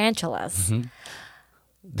tarantulas. Mm-hmm.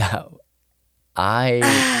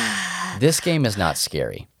 This game is not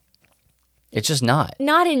scary. It's just not.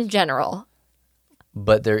 Not in general.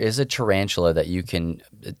 But there is a tarantula that you can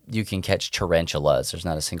catch tarantulas. There's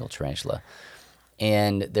not a single tarantula.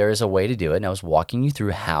 And there is a way to do it. And I was walking you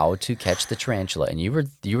through how to catch the tarantula, and you were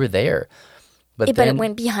there. But it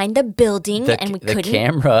went behind the building, and we couldn't. The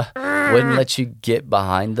camera wouldn't let you get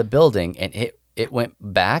behind the building, and it went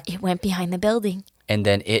back. It went behind the building. And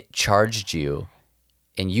then it charged you,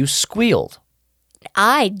 and you squealed.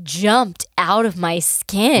 I jumped out of my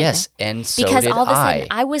skin. Yes, and so because did all of a sudden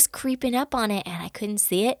I. I was creeping up on it and I couldn't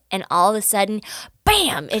see it, and all of a sudden,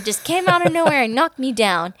 bam! It just came out of nowhere and knocked me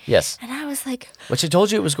down. Yes. And I was like, Which I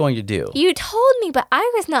told you it was going to do. "You told me, but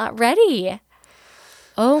I was not ready."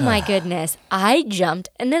 Oh my goodness! I jumped,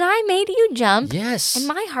 and then I made you jump. Yes. And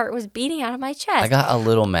my heart was beating out of my chest. I got a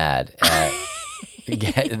little mad at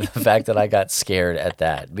the fact that I got scared at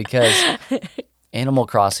that because Animal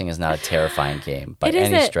Crossing is not a terrifying game by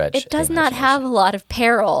any stretch. It does of not have a lot of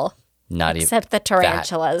peril. Not even Except the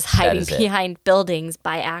tarantulas hiding is it. behind buildings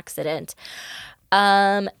by accident.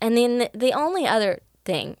 And then the only other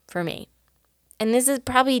thing for me, and this is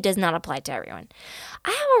probably does not apply to everyone,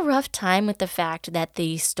 I have a rough time with the fact that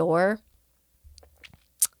the store,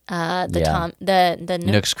 the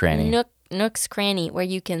Nook's Cranny. Nook's Cranny, where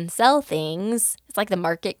you can sell things, it's like the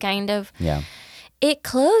market kind of. Yeah. It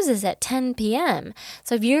closes at 10 p.m.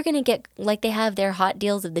 So if you're going to get, like they have their hot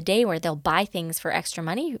deals of the day where they'll buy things for extra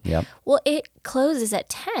money. Yep. Well, it closes at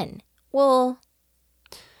 10. Well,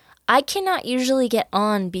 I cannot usually get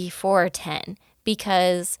on before 10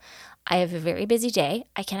 because I have a very busy day.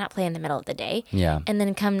 I cannot play in the middle of the day. Yeah. And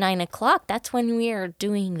then come 9 o'clock, that's when we are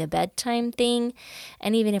doing the bedtime thing.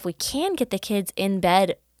 And even if we can get the kids in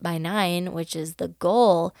bed by 9, which is the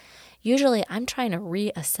goal, usually I'm trying to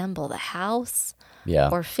reassemble the house. Yeah.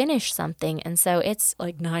 Or finish something, and so it's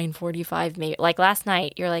like 9:45 maybe. Like last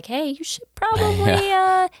night, you're like, "Hey, you should probably,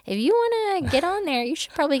 if you want to get on there, you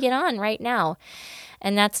should probably get on right now."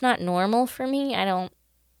 And that's not normal for me. I don't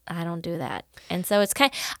do that, and so it's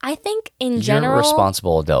I think in general, you're a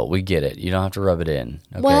responsible adult. We get it. You don't have to rub it in.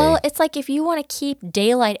 Okay? Well, it's like if you want to keep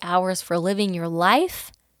daylight hours for living your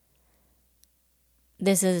life,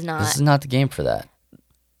 this is not the game for that.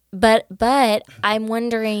 But I'm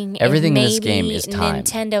wondering everything if in this game maybe is time.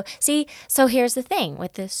 Nintendo. See, so here's the thing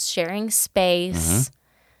with this sharing space,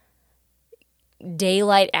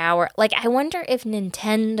 daylight hour. Like, I wonder if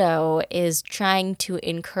Nintendo is trying to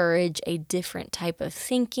encourage a different type of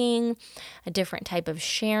thinking, a different type of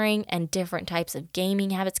sharing, and different types of gaming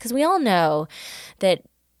habits. Because we all know that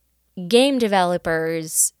game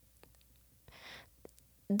developers,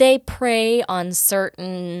 they prey on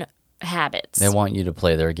certain habits. They want you to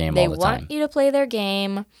play their game all the time. They want you to play their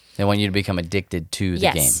game. They want you to become addicted to the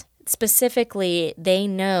game. Specifically, they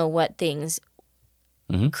know what things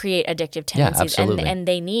create addictive tendencies. Yeah, absolutely. And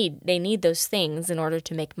they need those things in order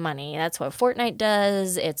to make money. That's what Fortnite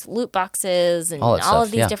does. It's loot boxes and all of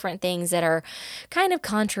these different things that are kind of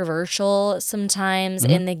controversial sometimes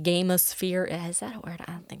in the gamosphere. Is that a word?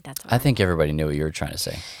 I don't think that's a word. I think everybody knew what you were trying to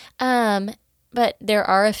say. But there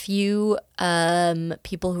are a few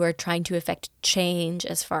people who are trying to affect change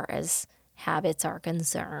as far as habits are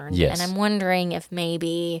concerned. Yes. And I'm wondering if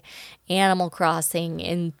maybe Animal Crossing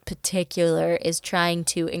in particular is trying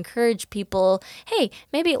to encourage people, hey,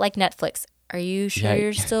 maybe like Netflix. Are you sure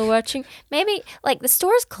you're still watching? Maybe like the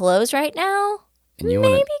store's closed right now. And maybe go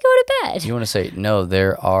to bed. You want to say, no,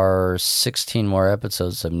 there are 16 more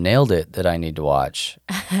episodes of Nailed It that I need to watch.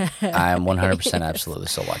 I'm 100% absolutely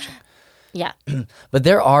still watching. Yeah. But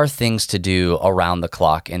there are things to do around the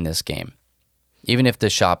clock in this game. Even if the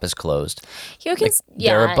shop is closed. You can,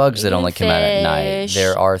 there are bugs that only come out at night.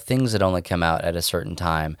 There are things that only come out at a certain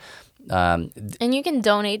time. And you can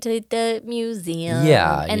donate to the museum.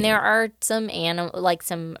 Yeah. And there are some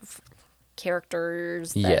some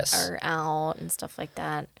characters that are out and stuff like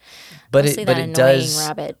that. But Mostly it does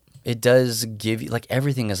rabbit. It does give you, like,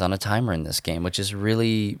 everything is on a timer in this game, which is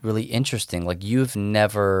really, really interesting. Like, you've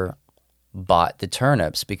never bought the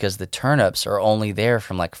turnips because the turnips are only there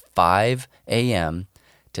from like 5 a.m.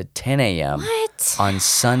 to 10 a.m. on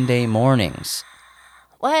Sunday mornings.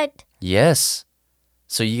 What? Yes.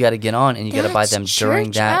 So you got to get on and you got to buy them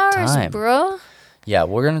during that time. Bro. Yeah,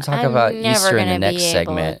 we're going to talk about Easter in the next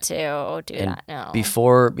segment. To do that now.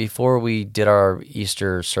 Before we did our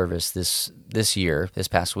Easter service this year, this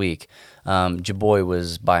past week, Jaboy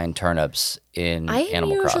was buying turnips in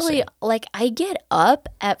Animal Crossing. I get up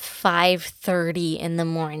at 5:30 in the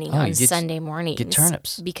morning on Sunday mornings. Get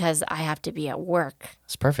turnips because I have to be at work.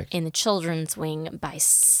 That's perfect. In the children's wing by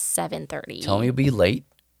 7:30. Tell me you'll be late.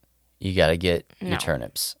 You got to get your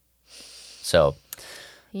turnips. So.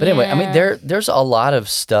 But anyway, I mean, there's a lot of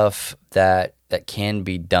stuff that can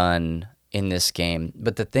be done in this game.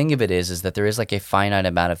 But the thing of it is that there is like a finite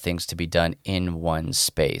amount of things to be done in one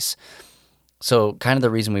space. So kind of the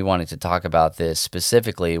reason we wanted to talk about this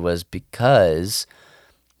specifically was because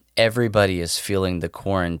everybody is feeling the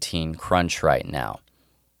quarantine crunch right now.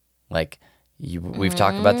 Like, we've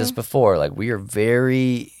talked about this before. Like, we are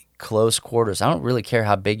very close quarters. I don't really care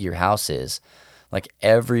how big your house is. Like,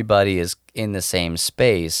 everybody is in the same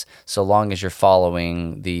space, so long as you're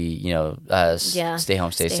following the stay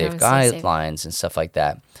home, stay safe guidelines and stuff like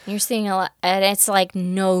that. You're seeing a lot, and it's like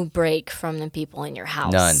no break from the people in your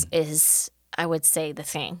house. None is, I would say, the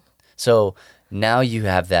thing. So now you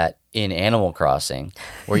have that in Animal Crossing,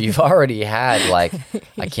 where you've already had like,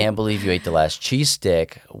 I can't believe you ate the last cheese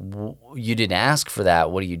stick. You didn't ask for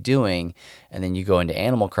that. What are you doing? And then you go into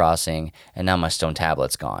Animal Crossing, and now my stone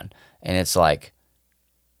tablet's gone, and it's like,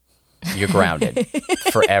 you're grounded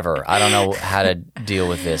forever. I don't know how to deal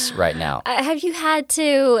with this right now. Have you had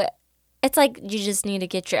to? It's like you just need to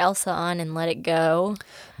get your Elsa on and let it go.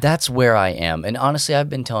 That's where I am. And honestly, I've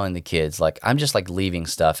been telling the kids, like, I'm just like leaving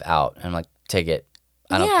stuff out. I'm like, take it.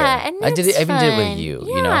 I don't care. And I did it. I even did it with fun. you.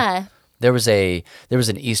 Yeah. You know, there was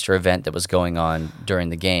an Easter event that was going on during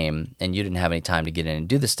the game, and you didn't have any time to get in and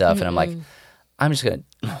do the stuff. And I'm like, I'm just gonna,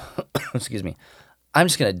 excuse me, I'm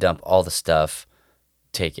just gonna dump all the stuff.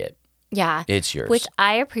 Take it. Yeah. It's yours. Which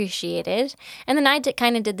I appreciated. And then I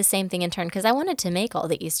kind of did the same thing in turn because I wanted to make all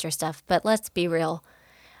the Easter stuff. But let's be real.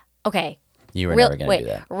 Okay. You were never going to do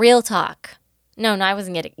that. Real talk. No, I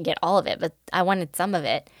wasn't going to get all of it, but I wanted some of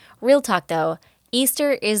it. Real talk, though.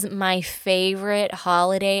 Easter is my favorite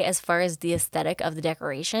holiday as far as the aesthetic of the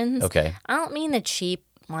decorations. Okay. I don't mean the cheap,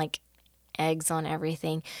 like, eggs on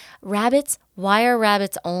everything. Rabbits, why are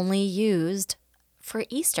rabbits only used for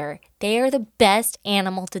Easter? They are the best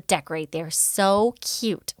animal to decorate. They're so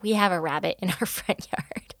cute. We have a rabbit in our front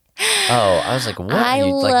yard. Oh, I was like, what? I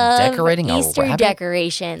you like love decorating Easter a rabbit?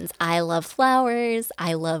 decorations. I love flowers.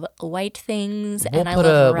 I love white things, We'll and I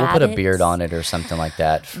love rabbits. We'll put a beard on it or something like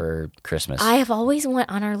that for Christmas. I have always on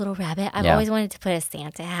our little rabbit. I've always wanted to put a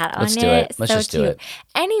Santa hat on Let's it. do it. Let's so just cute. do it.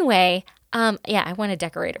 Anyway, I want to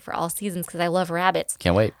decorate it for all seasons because I love rabbits.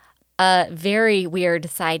 Can't wait. Very weird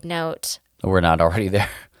side note. We're not already there.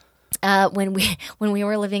 When we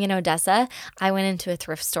were living in Odessa, I went into a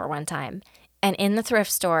thrift store one time, and in the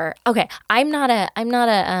thrift store, okay, I'm not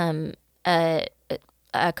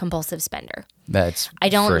a compulsive spender. That's I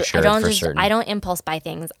don't for sure, for certain. I don't impulse buy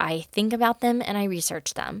things. I think about them and I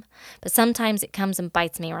research them. But sometimes it comes and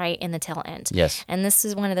bites me right in the tail end. Yes. And this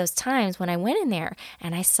is one of those times when I went in there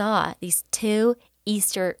and I saw these two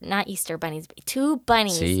not Easter bunnies, but two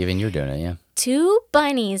bunnies. See, even you're doing it, yeah. Two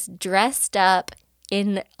bunnies dressed up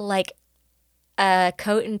in like a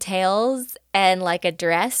coat and tails and like a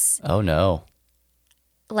dress. Oh no.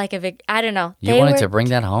 Like a big, I don't know. You wanted to bring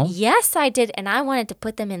that home? Yes, I did, and I wanted to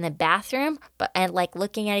put them in the bathroom, and like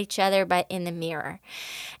looking at each other, but in the mirror.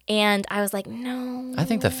 And I was like, no. I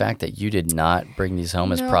think the fact that you did not bring these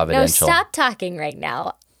home is No, providential. stop talking right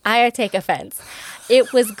now. I take offense.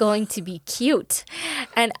 It was going to be cute,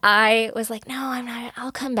 and I was like, no, I'm not.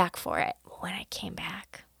 I'll come back for it. When I came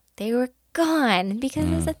back, they were gone because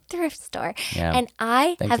it was a thrift store, Yeah. and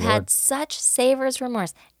I Thank have the had Lord. such savor's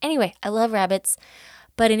remorse. Anyway, I love rabbits.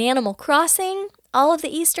 But in Animal Crossing, all of the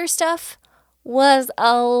Easter stuff was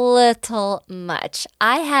a little much.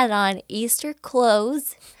 I had on Easter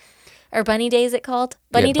clothes, or bunny days it called?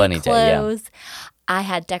 Bunny Bunny day Day, yeah. clothes. I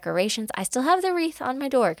had decorations. I still have the wreath on my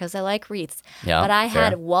door because I like wreaths. Yeah, but I fair.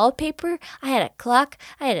 had wallpaper. I had a clock.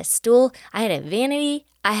 I had a stool. I had a vanity.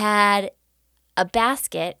 I had a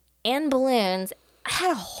basket and balloons. I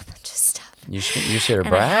had a whole bunch of stuff. You should have And I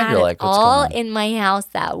bragged. had You're it like, what's all going on? in my house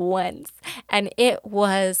at once, and it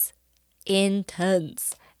was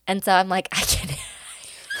intense. And so I'm like, I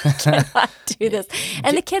cannot do this.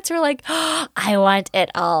 And the kids were like, oh, I want it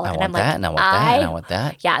all. I and want I'm like, that, and I want that, and I want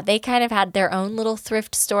that. Yeah, they kind of had their own little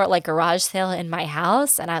thrift store, like garage sale in my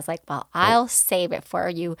house, and I was like, well, I'll save it for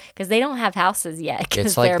you because they don't have houses yet. 'Cause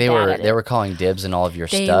It's like they're bad at it. they were calling dibs on all of your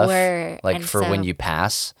They stuff. were, Like and for when so- you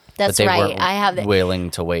pass. That's but they right. weren't I have the-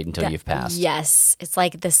 willing to wait until you've passed. Yes. It's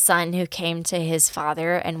like the son who came to his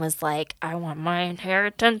father and was like, I want my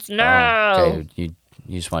inheritance Oh, now. okay.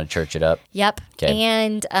 You just want to church it up. Yep. Okay.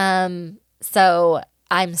 And so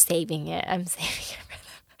I'm saving it. I'm saving it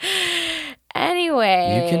for them.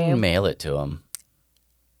 Anyway. You can mail it to them.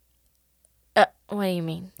 What do you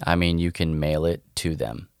mean? I mean, you can mail it to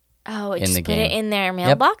them. Oh, In just the put it game. in their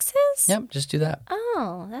Yep. mailboxes? Yep, just do that.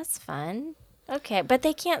 Oh, that's fun. Okay, but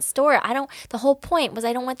they can't store it. The whole point was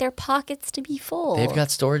I don't want their pockets to be full. They've got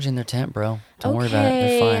storage in their tent, bro. Don't worry about it.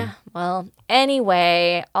 They're fine. Well,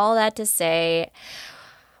 anyway, all that to say,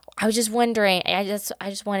 I was just wondering. I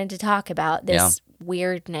just wanted to talk about this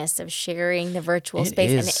weirdness of sharing the virtual It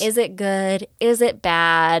space. is. And is it good? Is it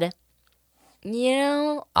bad? You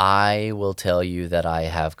know, I will tell you that I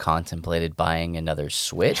have contemplated buying another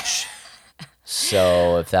Switch.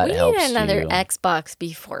 So if that we helps need another you, Xbox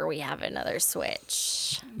before we have another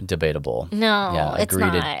Switch. debatable. No, Yeah, it's agree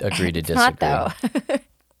not. to agree to It's disagree. not, though.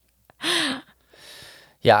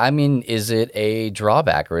 Yeah, I mean, is it a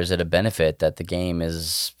drawback or is it a benefit that the game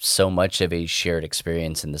is so much of a shared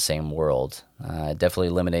experience in the same world? It definitely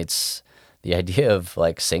eliminates the idea of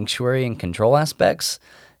like sanctuary and control aspects,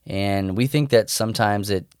 and we think that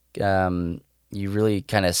sometimes you really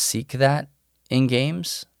kind of seek that in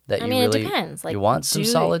games. That it depends. Like, you want some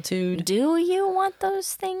solitude. Do you want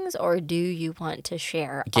those things, or do you want to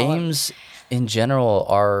share? Games in general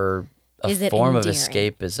are a form of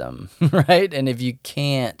escapism, right? And if you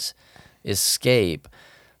can't escape,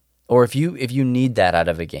 or if you need that out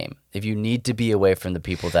of a game, if you need to be away from the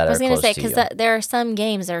people that are close to you. I was going to say, because there are some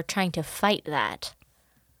games that are trying to fight that.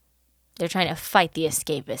 They're trying to fight the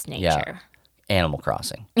escapist nature. Yeah. Animal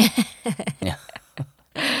Crossing. Yeah.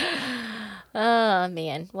 Oh,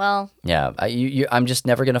 man. Well. Yeah, I'm just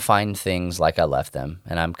never going to find things like I left them,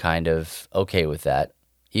 and I'm kind of okay with that.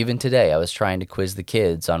 Even today, I was trying to quiz the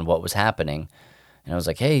kids on what was happening, and I was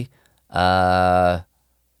like, hey,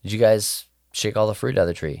 did you guys shake all the fruit out of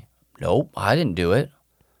the tree? Nope, I didn't do it.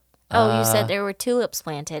 Oh, you said there were tulips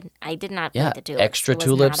planted. I did not plant the tulips. Yeah, extra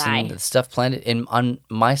tulips and stuff planted on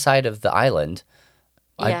my side of the island.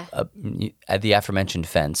 Yeah. The aforementioned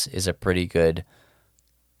fence is a pretty good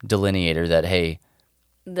delineator that, hey,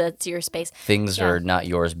 that's your space. Things are not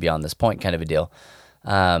yours beyond this point, kind of a deal.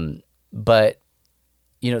 But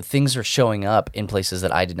things are showing up in places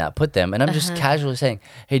that I did not put them, and I'm just casually saying,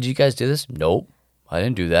 "Hey, did you guys do this?" Nope, I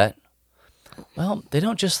didn't do that. Well, they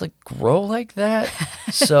don't just like grow like that.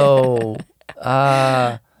 So,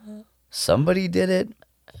 somebody did it.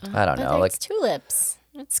 I don't know. Like tulips.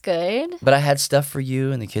 That's good. But I had stuff for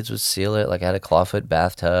you, and the kids would seal it. Like I had a clawfoot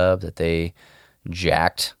bathtub that they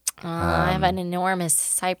jacked. I have an enormous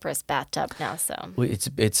cypress bathtub now, so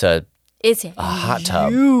it's a hot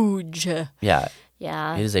tub. Huge. Yeah.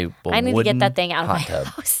 Yeah. It is a I need to get that thing out of my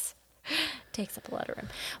house. Takes up a lot of room.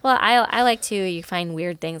 Well, I like to, you find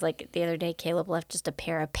weird things. Like the other day, Caleb left just a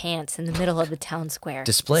pair of pants in the middle of the town square.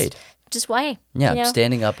 Displayed. Just why? Yeah,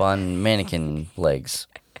 standing up on mannequin legs.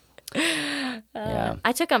 Yeah.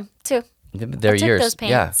 I took them, too. They're yours. Those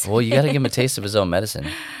pants. Yeah. Well, you got to give him a taste of his own medicine.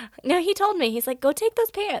 No, he told me. He's like, go take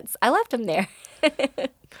those pants. I left them there.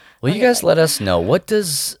 Well, you guys let us know. What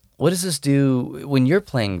does this do when you're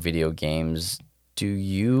playing video games? Do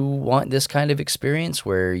you want this kind of experience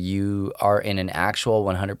where you are in an actual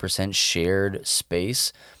 100% shared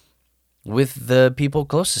space with the people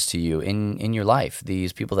closest to you in your life?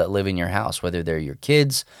 These people that live in your house, whether they're your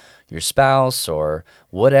kids, your spouse, or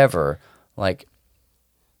whatever. Like,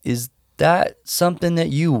 is that something that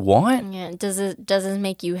you want? Yeah. Does it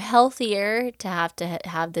make you healthier to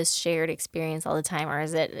have this shared experience all the time, or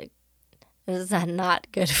is that not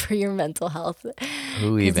good for your mental health?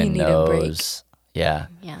 Who even knows? Yeah.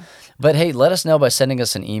 But hey, let us know by sending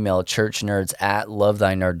us an email,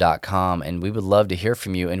 churchnerds@lovethynerd.com, and we would love to hear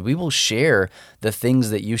from you, and we will share the things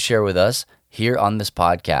that you share with us here on this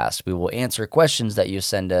podcast. We will answer questions that you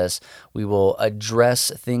send us. We will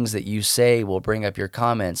address things that you say. We'll bring up your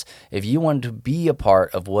comments. If you want to be a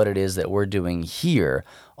part of what it is that we're doing here,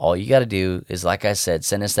 all you got to do is, like I said,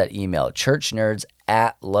 send us that email,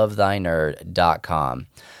 churchnerds@lovethynerd.com.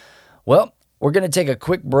 Well, we're going to take a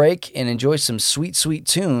quick break and enjoy some sweet, sweet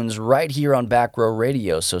tunes right here on Back Row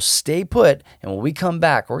Radio. So stay put, and when we come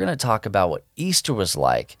back, we're going to talk about what Easter was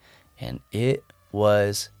like, and it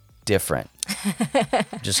was different.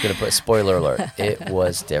 Just going to put spoiler alert. It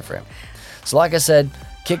was different. So like I said,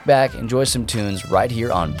 kick back, enjoy some tunes right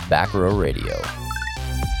here on Back Row Radio.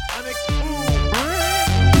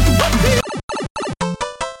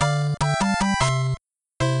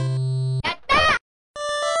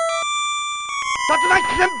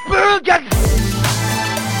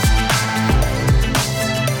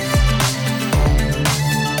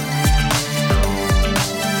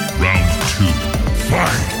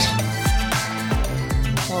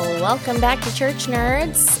 Welcome back to Church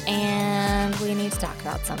Nerds, and we need to talk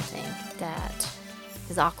about something that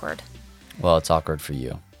is awkward. Well, it's awkward for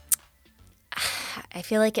you. I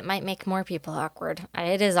feel like it might make more people awkward.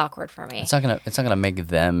 It is awkward for me. It's not gonna make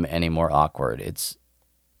them any more awkward. It's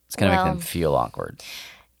gonna make them feel awkward.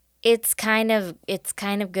 It's kind of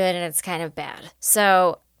good and it's kind of bad.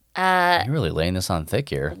 So you're really laying this on thick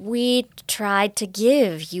here. We tried to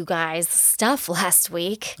give you guys stuff last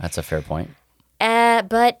week. That's a fair point.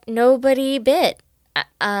 But nobody bit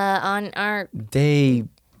on our... They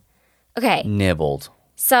nibbled.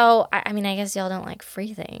 So, I mean, I guess y'all don't like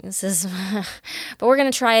free things. But we're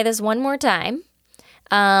going to try this one more time.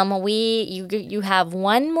 You have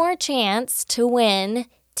one more chance to win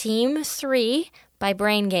Team 3 by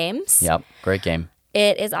Brain Games. Yep, great game.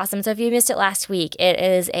 It is awesome. So if you missed it last week, it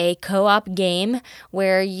is a co-op game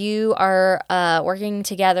where you are working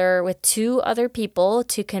together with 2 other people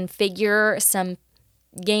to configure some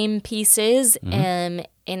game pieces in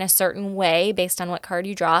a certain way based on what card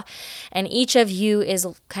you draw. And each of you is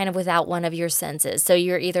kind of without one of your senses. So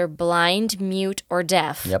you're either blind, mute, or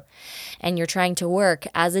deaf. Yep. And you're trying to work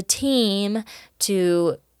as a team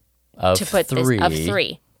to put 3. this of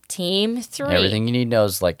 3. Team 3. Everything you need to know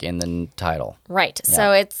is like in the title. Right. Yeah.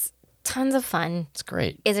 So it's tons of fun. It's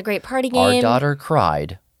great. It's a great party game. Our daughter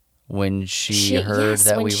cried when she heard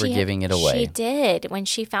that we were giving it away. She did. When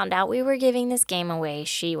she found out we were giving this game away,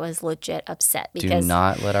 she was legit upset. Because do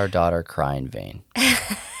not let our daughter cry in vain.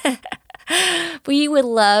 We would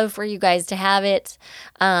love for you guys to have it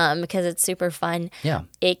because it's super fun. Yeah.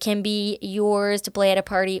 It can be yours to play at a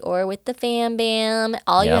party or with the fam bam.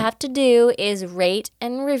 All you have to do is rate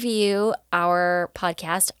and review our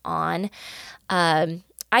podcast on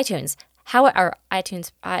iTunes. Apple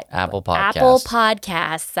Podcasts. Apple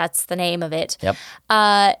Podcasts. That's the name of it. Yep.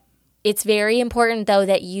 It's very important, though,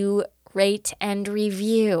 that you rate and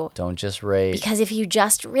review. Don't just rate. Because if you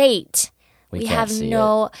just rate... We have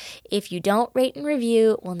if you don't rate and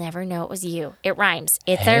review, we'll never know it was you. It rhymes.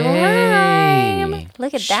 It's a rhyme.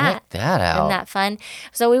 Look at that. Check that out. Isn't that fun?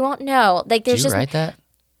 So we won't know. Like there's Did you write that?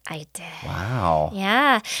 I did. Wow.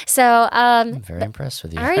 Yeah. So I'm very impressed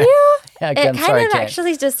with you. Are you? Yeah, it kind of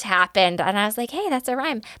actually just happened, and I was like, hey, that's a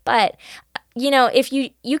rhyme. But if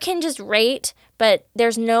you can just rate, but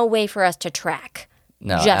there's no way for us to track.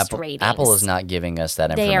 No, just ratings. Apple is not giving us that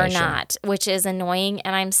information. They are not, which is annoying,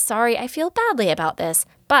 and I'm sorry. I feel badly about this.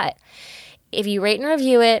 But if you rate and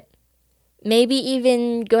review it, maybe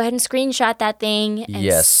even go ahead and screenshot that thing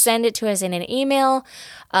and send it to us in an email.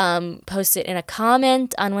 Post it in a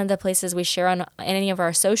comment on one of the places we share on any of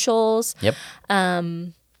our socials. Yep.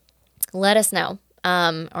 Let us know.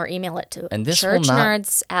 Or email it to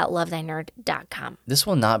churchnerds@lovethynerd.com. This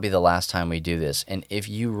will not be the last time we do this. And if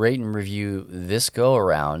you rate and review this go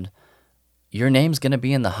around, your name's going to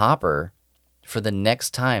be in the hopper for the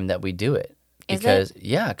next time that we do it. Because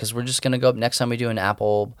we're just going to go up next time we do an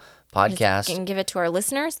Apple podcast. You can give it to our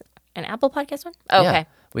listeners, an Apple podcast one? Oh, okay.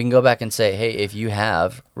 We can go back and say, hey, if you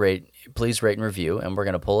have, please rate and review, and we're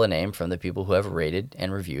going to pull a name from the people who have rated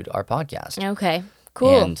and reviewed our podcast. Okay,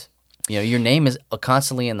 cool. And your name is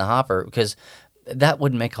constantly in the hopper because that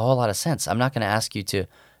wouldn't make a whole lot of sense. I'm not going to ask you to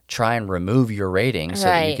try and remove your rating so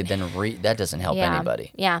that you could then that doesn't help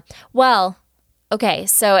anybody. Yeah. Well, okay.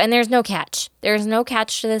 So, and there's no catch. There's no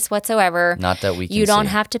catch to this whatsoever. Not that we can You don't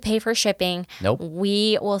have to pay for shipping. Nope.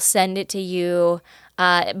 We will send it to you.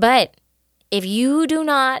 But if you do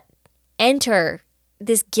not enter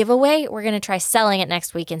this giveaway, we're going to try selling it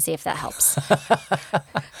next week and see if that helps.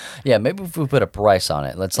 Yeah, maybe if we put a price on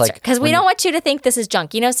it. Because we don't want you to think this is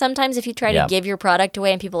junk. Sometimes if you try to give your product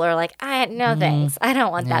away and people are like, no thanks, I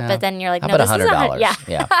don't want that. But then you're like, how no, about this $100? is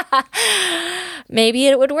yeah. Maybe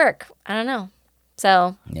it would work. I don't know.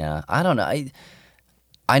 So yeah, I don't know.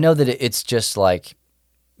 I know that it's just like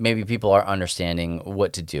maybe people are understanding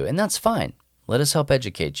what to do, and that's fine. Let us help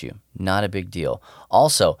educate you. Not a big deal.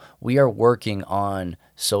 Also, we are working on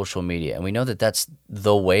social media, and we know that that's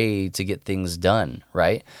the way to get things done,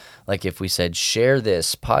 right? Like if we said, share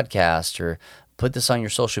this podcast or put this on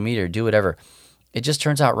your social media or do whatever, it just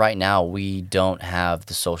turns out right now we don't have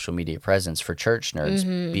the social media presence for Church Nerds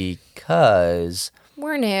because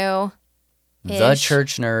we're new. The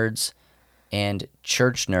Church Nerds and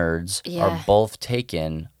Church Nerds are both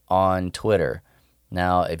taken on Twitter.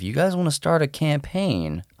 Now, if you guys want to start a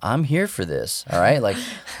campaign, I'm here for this, all right? Like,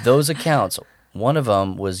 those accounts, one of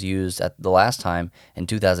them was used at the last time in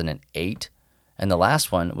 2008, and the last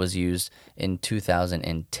one was used in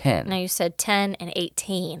 2010. No, you said 10 and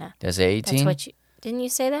 18. Did I say 18? That's what didn't you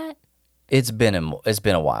say that? It's been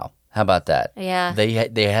a while. How about that? Yeah.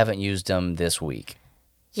 They haven't used them this week.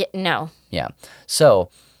 Yeah, no. Yeah. So,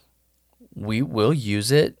 we will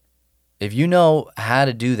use it. If you know how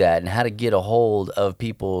to do that and how to get a hold of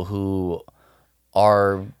people who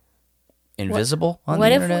are invisible on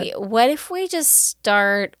the internet. What if we just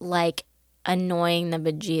start like annoying the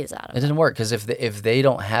bejesus out of them? It doesn't work because if they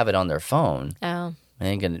don't have it on their phone, it's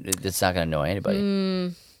not gonna annoy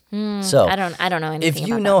anybody. So I don't know anything. If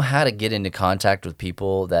you know how to get into contact with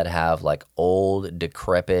people that have like old,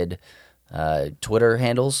 decrepit Twitter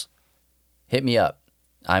handles, hit me up.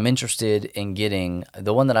 I'm interested in getting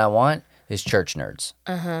the one that I want. Is Church Nerds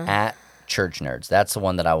at Church Nerds. That's the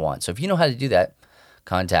one that I want. So if you know how to do that,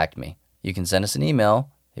 contact me. You can send us an email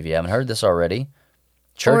if you haven't heard this already.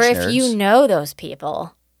 Church Nerds. Or if you know those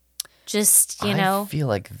people, just I feel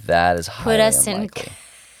like that is highly unlikely.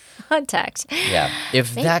 contact. Yeah.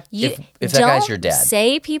 If that guy's your dad. Don't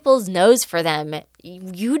say people's no's for them.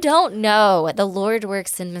 You don't know. The Lord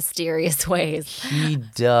works in mysterious ways. He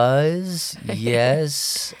does.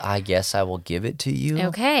 Yes. I guess I will give it to you.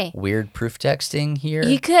 Okay. Weird proof texting here.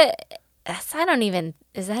 You could.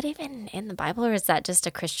 Is that even in the Bible, or is that just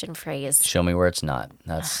a Christian phrase? Show me where it's not.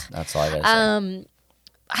 That's all I gotta say.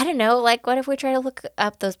 I don't know. Like, what if we try to look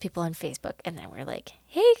up those people on Facebook and then we're like,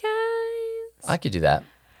 hey guys? I could do that.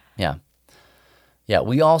 Yeah. Yeah.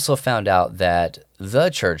 We also found out that the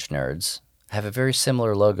church nerds have a very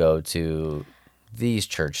similar logo to these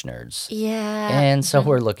church nerds. Yeah. And so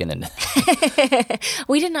we're looking into that.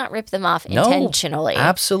 We did not rip them off intentionally.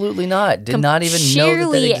 Absolutely not. Did not even know that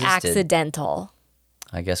Sheerly existed. accidental.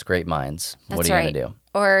 I guess great minds. That's what are you right. going to do?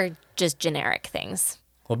 Or just generic things.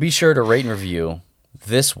 Well, be sure to rate and review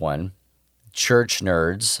this one, Church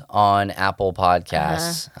Nerds, on Apple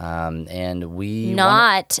Podcasts. And we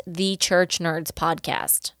Not the Church Nerds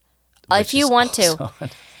podcast. If you want to.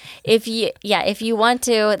 If you want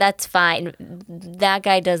to, that's fine. That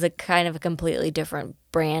guy does a kind of a completely different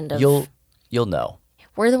brand of. You'll know.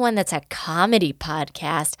 We're the one that's a comedy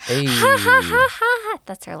podcast. Hey. Ha ha ha ha.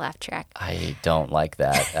 That's our laugh track. I don't like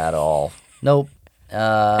that at all. Nope.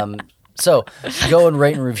 So go and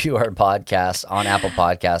rate and review our podcast on Apple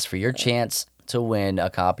Podcasts for your chance to win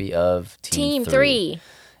a copy of Team 3.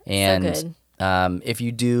 And so good. If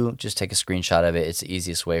you do, just take a screenshot of it. It's the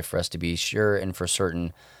easiest way for us to be sure and for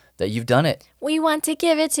certain that you've done it. We want to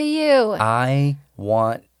give it to you. I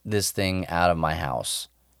want this thing out of my house.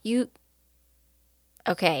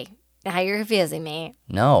 Okay, now you're confusing me.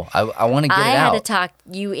 No, I want to get it out. I had to talk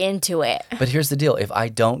you into it. But here's the deal. If I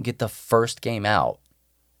don't get the first game out,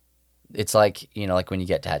 it's like, like when you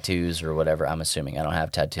get tattoos or whatever. I'm assuming I don't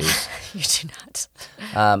have tattoos. You do not.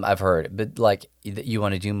 I've heard. But like you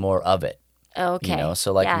want to do more of it. Okay.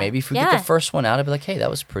 So like maybe if we get the first one out, I'd be like, hey, that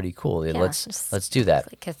was pretty cool. Yeah, let's do that.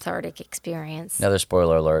 Like cathartic experience. Another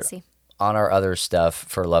spoiler alert. See. On our other stuff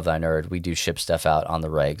for Love Thy Nerd, we do ship stuff out on the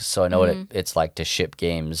regs. So I know what it's like to ship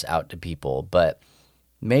games out to people. But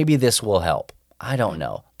maybe this will help. I don't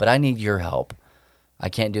know. But I need your help. I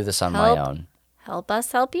can't do this on my own. Help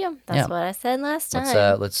us help you. That's what I said last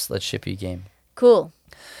time. Let's ship you a game. Cool.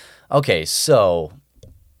 Okay, so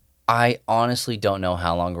I honestly don't know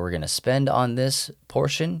how long we're gonna spend on this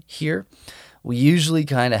portion here. We usually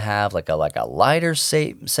kind of have like a lighter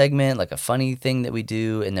segment, like a funny thing that we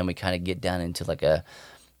do, and then we kind of get down into like a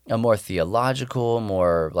more theological,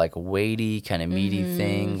 more like weighty, kind of meaty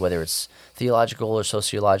thing, whether it's theological or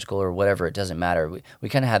sociological or whatever, it doesn't matter. We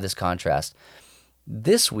kind of have this contrast.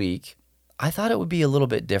 This week, I thought it would be a little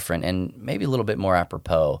bit different and maybe a little bit more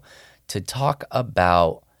apropos to talk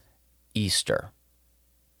about Easter.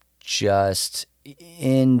 Just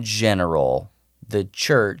in general, the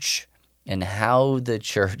church and how the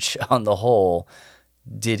church on the whole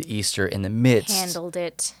did Easter in the midst handled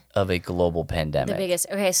it of a global pandemic. The biggest.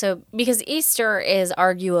 Okay, so because Easter is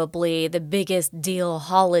arguably the biggest deal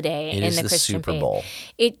holiday in the Christian Super Bowl.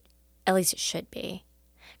 faith. At least it should be.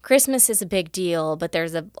 Christmas is a big deal, but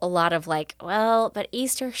there's a lot of like, well, but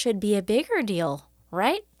Easter should be a bigger deal,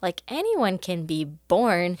 right? Like anyone can be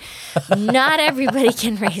born. Not everybody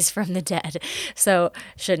can raise from the dead. So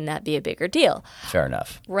shouldn't that be a bigger deal? Fair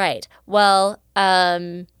enough. Right. Well,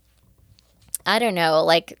 I don't know.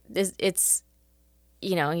 Like it's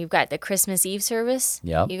you've got the Christmas Eve service.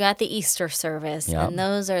 Yeah. You got the Easter service. Yep. And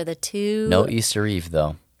those are the two. No Easter Eve,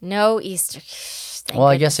 though. No Easter. Well,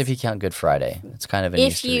 I guess if you count Good Friday, it's kind of an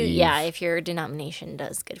Easter Eve. Yeah, if your denomination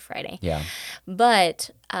does Good Friday. Yeah.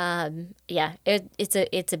 But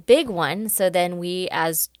it's a big one. So then we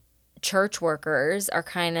as church workers are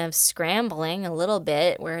kind of scrambling a little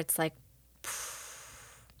bit, where it's like,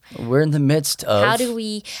 we're in the midst of how do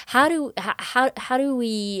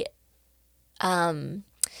we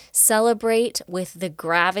celebrate with the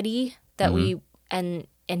gravity that we and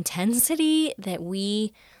intensity that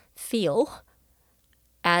we feel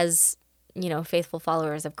as faithful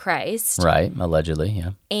followers of Christ, right? Allegedly,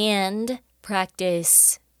 yeah, and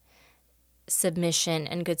practice submission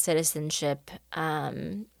and good citizenship,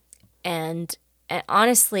 and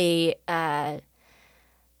honestly,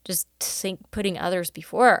 just putting others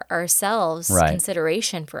before ourselves, right.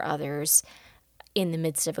 Consideration for others in the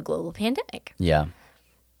midst of a global pandemic. Yeah.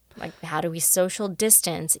 Like, how do we social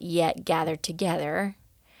distance yet gather together?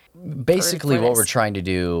 Basically, what we're trying to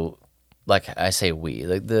do, like I say we,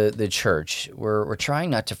 like the church, we're trying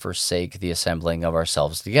not to forsake the assembling of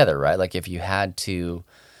ourselves together, right? Like if you had to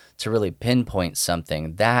really pinpoint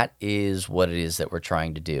something, that is what it is that we're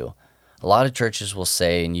trying to do. A lot of churches will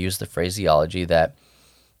say and use the phraseology that,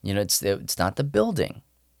 it's not the building,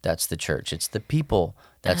 that's the church. It's the people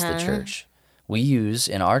that's the church. We use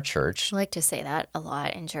in our church. I like to say that a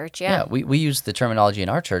lot in church. Yeah, we use the terminology in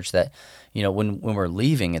our church that, when we're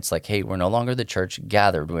leaving, it's like, hey, we're no longer the church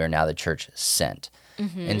gathered. We are now the church sent.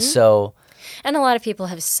 And so. And a lot of people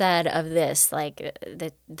have said of this, like,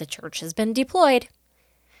 the church has been deployed.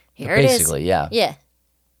 Here it is. Basically, yeah. Yeah.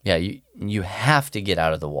 Yeah, you have to get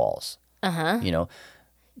out of the walls.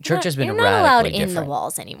 Church has been You're not radically allowed different. in the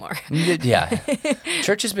walls anymore. Yeah.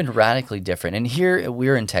 Church has been radically different. And here,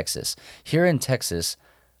 we're in Texas. Here in Texas,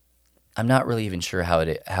 I'm not really even sure how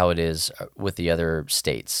it is with the other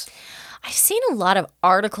states. I've seen a lot of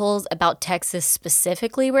articles about Texas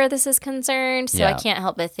specifically where this is concerned, so I can't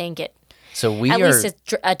help but think it. So at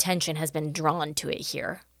least attention has been drawn to it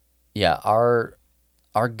here. Yeah, our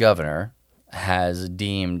governor has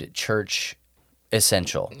deemed church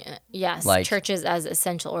essential. Yes, like, churches as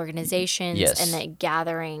essential organizations, yes. and that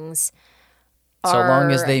gatherings so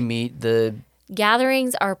long as they meet the.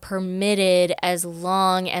 Gatherings are permitted as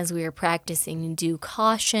long as we are practicing due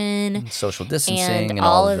caution, social distancing, and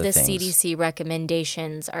all of the the things. CDC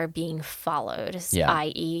recommendations are being followed. Yeah.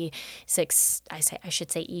 I.e., I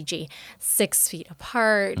should say, e.g., 6 feet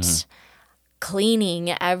apart,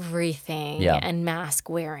 cleaning everything, and mask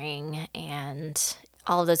wearing, and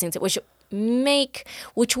all of those things, which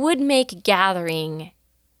would make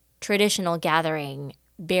traditional gathering,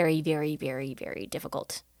 very, very, very, very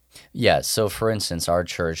difficult. Yeah, so for instance, our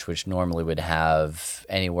church, which normally would have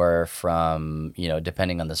anywhere from,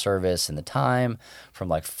 depending on the service and the time, from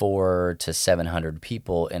like 400 to 700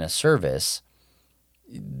 people in a service,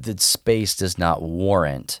 the space does not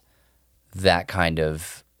warrant that kind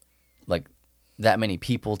of, like, that many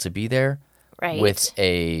people to be there with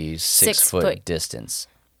a 6-foot distance.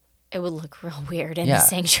 It would look real weird in the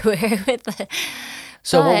sanctuary with the...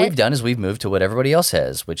 So what we've done is we've moved to what everybody else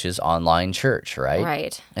has, which is online church, right?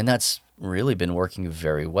 Right. And that's really been working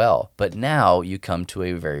very well. But now you come to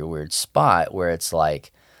a very weird spot where it's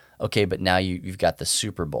like, okay, but now you've got the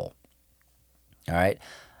Super Bowl. All right?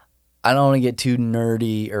 I don't want to get too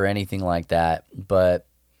nerdy or anything like that, but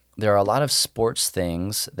there are a lot of sports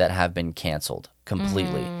things that have been canceled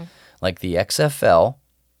completely. Like the XFL,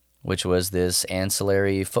 which was this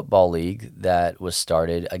ancillary football league that was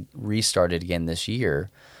restarted again this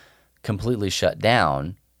year, completely shut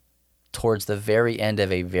down towards the very end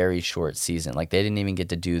of a very short season. Like, they didn't even get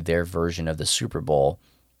to do their version of the Super Bowl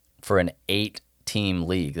for an 8-team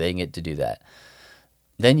league. They didn't get to do that.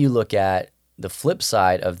 Then you look at the flip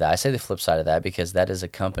side of that. I say the flip side of that because that is a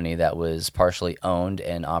company that was partially owned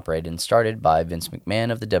and operated and started by Vince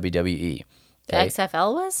McMahon of the WWE. The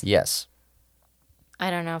XFL was? Yes. I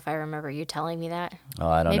don't know if I remember you telling me that. Oh,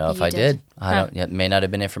 I don't know if I did. It may not have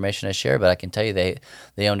been information I shared, but I can tell you they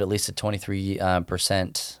owned at least a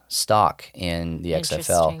 23% stock in the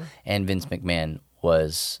XFL, and Vince McMahon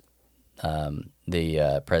was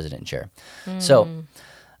the president and chair. So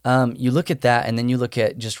you look at that, and then you look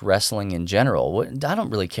at just wrestling in general. I don't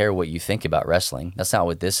really care what you think about wrestling. That's not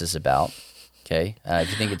what this is about. Okay, if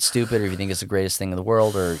you think it's stupid, or if you think it's the greatest thing in the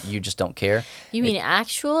world, or you just don't care. You mean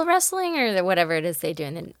actual wrestling, or whatever it is they do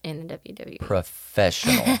in the WWE?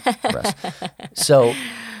 Professional wrestling. So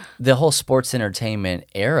the whole sports entertainment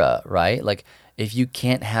era, right? Like, if you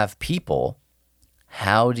can't have people,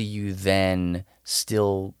 how do you then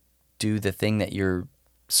still do the thing that you're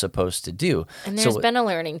supposed to do? And there's been a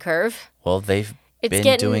learning curve. Well, they've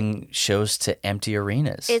been doing shows to empty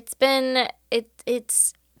arenas.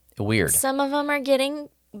 It's weird. Some of them are getting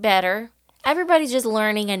better. Everybody's just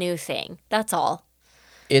learning a new thing. That's all.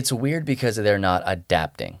 It's weird because they're not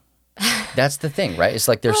adapting. That's the thing, right? It's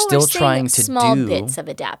like they're we're still trying to small do bits of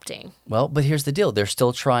adapting. Well, but here's the deal. They're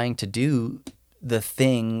still trying to do the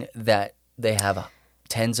thing that they have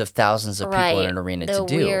tens of thousands of people in an arena to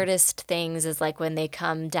do. The weirdest things is like when they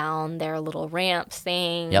come down their little ramp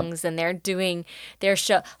things, and they're doing their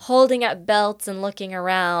show, holding up belts and looking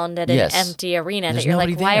around at an empty arena. That you're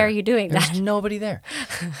like, why are you doing that? There's nobody there.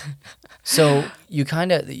 So you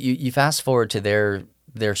kind of you fast forward to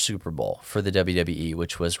their Super Bowl for the WWE,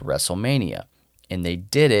 which was WrestleMania, and they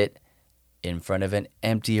did it in front of an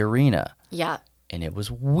empty arena. Yeah. And it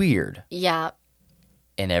was weird. Yeah.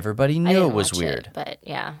 And everybody knew it was weird. But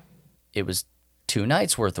yeah. It was 2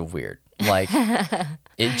 nights worth of weird. Like,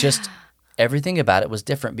 it just, everything about it was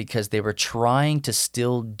different because they were trying to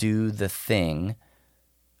still do the thing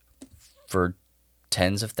for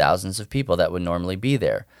tens of thousands of people that would normally be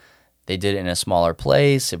there. They did it in a smaller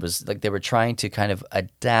place. It was like they were trying to kind of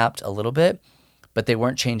adapt a little bit, but they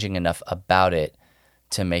weren't changing enough about it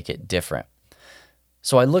to make it different.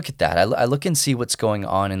 So I look at that. I look and see what's going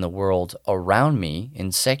on in the world around me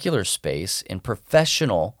in secular space, in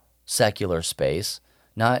professional secular space,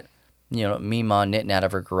 not, Mima knitting out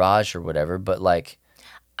of her garage or whatever, but like,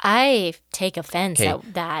 I take offense okay,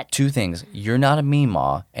 at that. two things. You're not a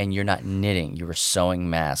Mima and you're not knitting. You are sewing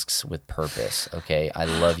masks with purpose, okay? I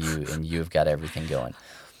love you and you've got everything going.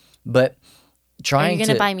 But Are trying you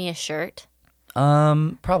going to buy me a shirt?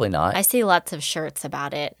 Probably not. I see lots of shirts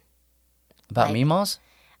about it. About like- Mimas?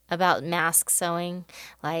 About mask sewing.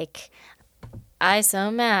 Like, I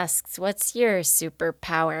sew masks. What's your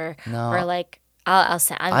superpower? No. Or like, I'll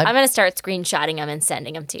send. I'm going to start screenshotting them and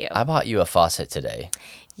sending them to you. I bought you a faucet today.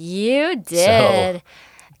 You did.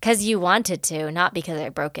 Because you wanted to, not because I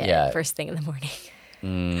broke it first thing in the morning.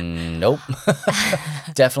 Nope.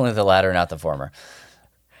 Definitely the latter, not the former.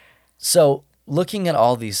 So looking at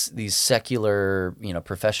all these secular,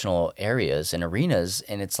 professional areas and arenas,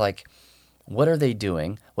 and it's like, what are they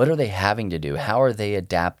doing? What are they having to do? How are they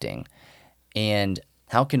adapting? And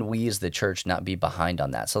how can we as the church not be behind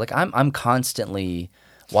on that? So like I'm constantly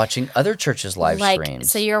watching other churches' live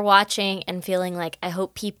streams. So you're watching and feeling like, I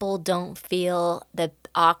hope people don't feel the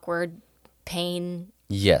awkward pain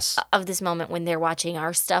Yes. of this moment when they're watching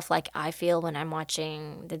our stuff like I feel when I'm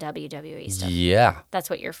watching the WWE stuff. Yeah. That's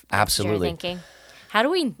what you're Absolutely thinking. How do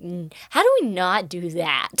we not do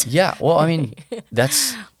that? Yeah. Well, I mean,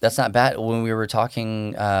 that's not bad. When we were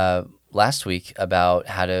talking last week about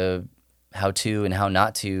how to and how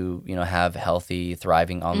not to, have healthy,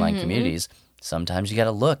 thriving online communities, sometimes you got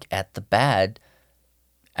to look at the bad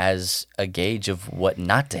as a gauge of what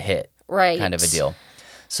not to hit. Right. Kind of a deal.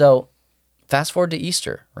 So fast forward to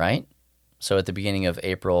Easter, right? So at the beginning of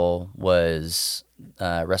April was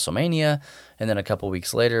WrestleMania, and then a couple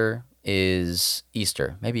weeks later is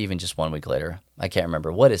Easter. Maybe even just 1 week later. I can't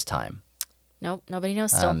remember. What is time? Nope, nobody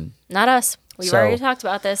knows still. Not us. We've already talked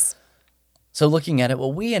about this. So looking at it,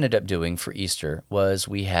 what we ended up doing for Easter was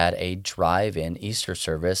we had a drive-in Easter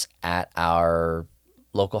service at our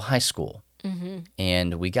local high school. Mm-hmm.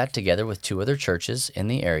 And we got together with 2 other churches in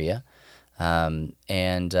the area. And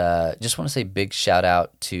just want to say big shout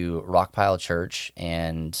out to Rockpile Church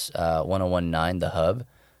and 1019 The Hub.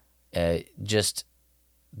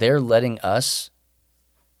 They're letting us,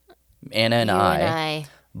 Anna and I,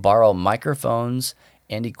 borrow microphones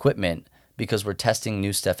and equipment because we're testing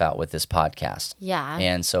new stuff out with this podcast. Yeah.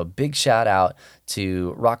 And so big shout out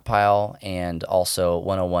to Rockpile and also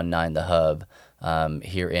 1019 The Hub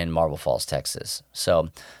here in Marble Falls, Texas. So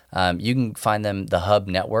you can find them, The Hub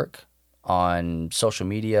Network, on social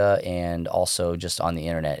media and also just on the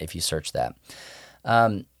internet if you search that.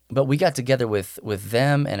 But we got together with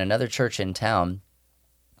them and another church in town,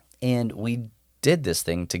 and we did this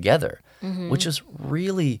thing together, which is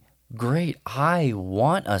really great. I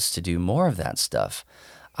want us to do more of that stuff.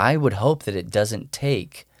 I would hope that it doesn't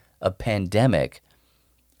take a pandemic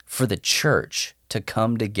for the church to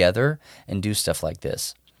come together and do stuff like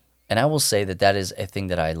this. And I will say that is a thing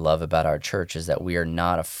that I love about our church, is that we are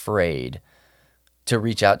not afraid to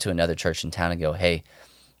reach out to another church in town and go, hey,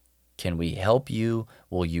 can we help you?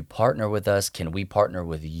 Will you partner with us? Can we partner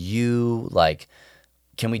with you? Like,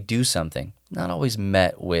 can we do something? Not always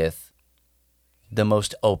met with the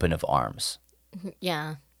most open of arms.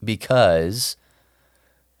 Yeah. Because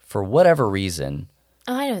for whatever reason.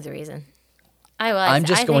 Oh, I know the reason. I'm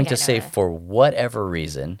just going to say for whatever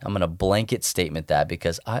reason. I'm going to blanket statement that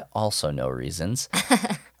because I also know reasons.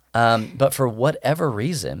 But for whatever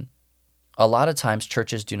reason, a lot of times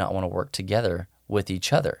churches do not want to work together with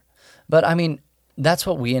each other. But I mean, that's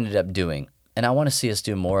what we ended up doing. And I want to see us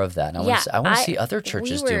do more of that. And I want to see other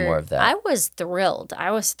churches do more of that. I was thrilled.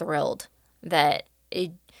 That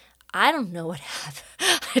I don't know what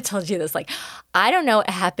happened. I told you this, I don't know what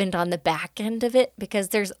happened on the back end of it, because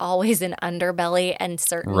there's always an underbelly and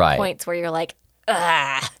certain points where you're like,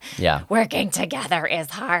 ugh, working together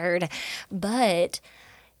is hard. But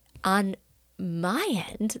on my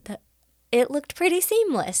end, it looked pretty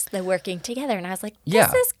seamless, the working together. And I was like,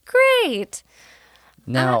 this is great.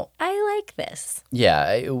 Now, I like this.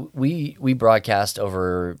 Yeah, we broadcast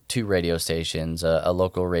over 2 radio stations, a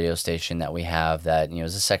local radio station that we have that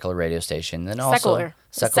is a secular radio station, and also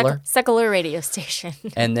secular radio station.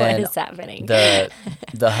 And then what is happening? the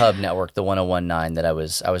Hub Network, the 1019 that I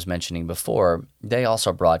was mentioning before, they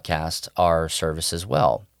also broadcast our service as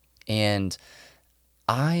well. And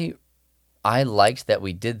I liked that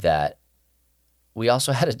we did that. We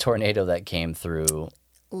also had a tornado that came through.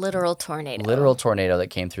 Literal tornado that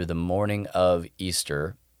came through the morning of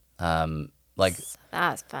Easter. Like,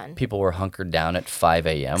 that was fun. people were hunkered down at 5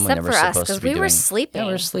 a.m. when they Except were for us, supposed to because be we doing... were sleeping. Yeah,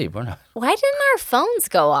 we were asleep. We're not... Why didn't our phones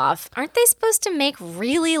go off? Aren't they supposed to make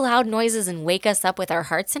really loud noises and wake us up with our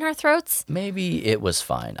hearts in our throats? Maybe it was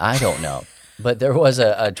fine. I don't know. But there was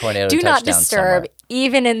a tornado Do touchdown not disturb, somewhere.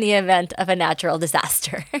 even in the event of a natural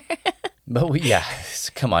disaster. But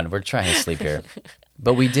come on, we're trying to sleep here.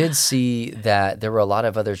 But we did see that there were a lot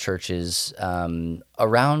of other churches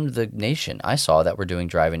around the nation I saw that were doing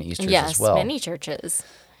drive-in Easters as well. Yes, many churches.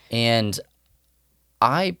 And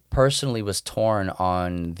I personally was torn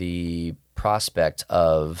on the prospect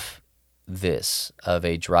of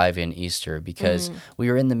a drive-in Easter, because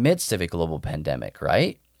we were in the midst of a global pandemic,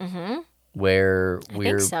 right? Mm-hmm. Where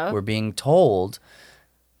we're being told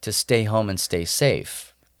to stay home and stay safe.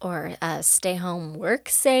 Or stay home, work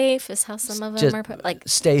safe is how some of them Just are put. Like,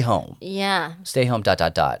 stay home. yeah. Stay home, ...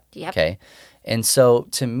 Yep. Okay? And so,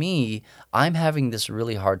 to me, I'm having this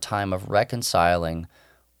really hard time of reconciling,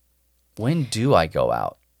 when do I go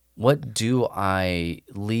out? What do I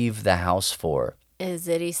leave the house for? Is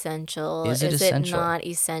it essential? Is it essential? Not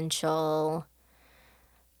essential?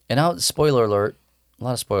 And spoiler alert, a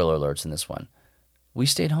lot of spoiler alerts in this one. We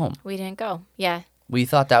stayed home. We didn't go. Yeah. We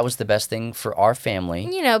thought that was the best thing for our family.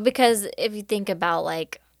 You know, because if you think about,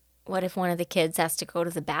 like, what if one of the kids has to go to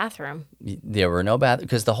the bathroom? There were no bathrooms,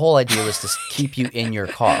 because the whole idea was to keep you in your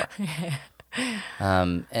car.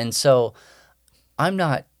 And so I'm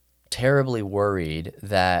not terribly worried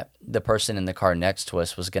that the person in the car next to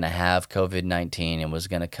us was going to have COVID-19 and was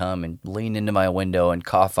going to come and lean into my window and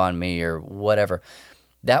cough on me or whatever.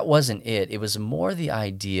 That wasn't it. It was more the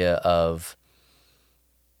idea of,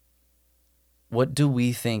 what do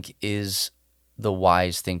we think is the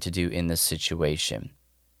wise thing to do in this situation?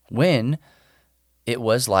 When it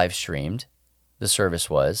was live streamed, the service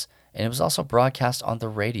was, and it was also broadcast on the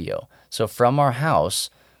radio. So from our house,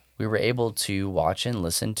 we were able to watch and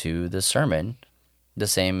listen to the sermon,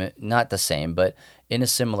 not the same, but in a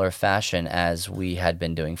similar fashion as we had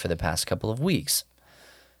been doing for the past couple of weeks.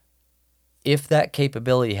 If that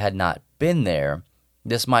capability had not been there,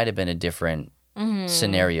 this might have been a different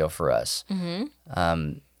scenario for us.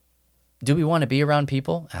 Mm-hmm. Do we want to be around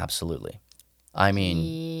people? Absolutely. I mean,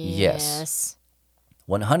 yes.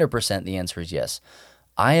 100% the answer is yes.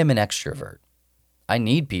 I am an extrovert. I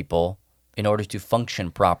need people in order to function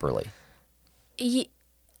properly.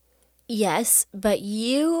 Yes, but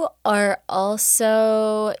you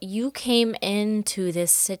came into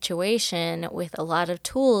this situation with a lot of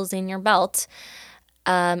tools in your belt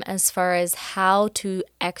as far as how to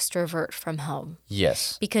extrovert from home.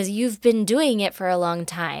 Yes. Because you've been doing it for a long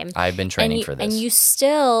time. I've been training for this. And you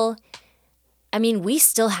still... I mean, we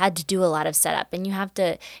still had to do a lot of setup, and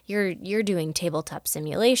you're doing tabletop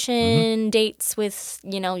simulation dates with,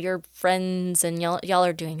 your friends, and y'all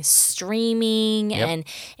are doing streaming and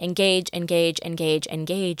engage,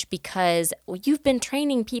 because you've been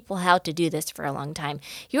training people how to do this for a long time.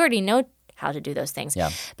 You already know how to do those things.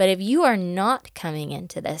 Yeah. But if you are not coming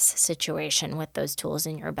into this situation with those tools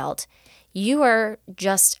in your belt, you are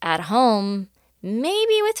just at home.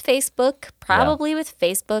 Maybe with Facebook, probably with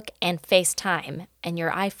Facebook and FaceTime and your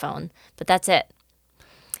iPhone, but that's it.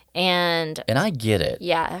 And I get it.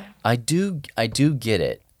 Yeah. I do get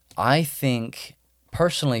it. I think,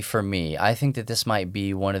 personally for me, I think that this might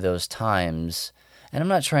be one of those times, and I'm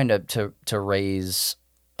not trying to raise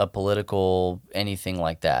a political anything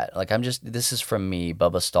like that. Like, this is from me,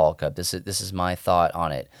 Bubba Stallcup. This is my thought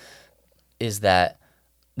on it, is that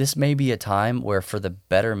this may be a time where, for the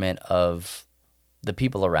betterment of the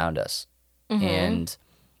people around us, and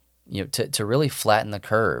to really flatten the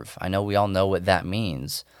curve. I know we all know what that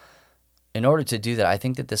means. In order to do that, I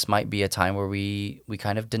think that this might be a time where we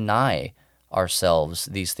kind of deny ourselves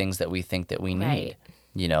these things that we think that we need.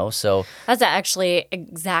 Right. So that's actually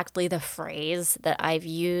exactly the phrase that I've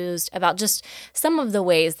used about just some of the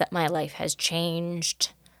ways that my life has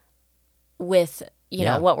changed with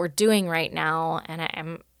what we're doing right now, and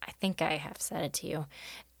I think I have said it to you.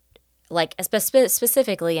 Like,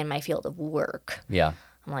 specifically in my field of work. Yeah.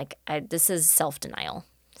 I'm like, this is self-denial.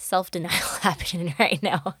 Self-denial happening right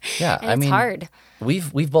now. Yeah, and it's hard.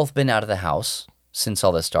 We've both been out of the house since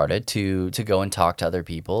all this started to go and talk to other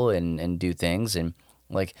people and do things. And,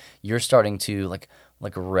 like, you're starting to, like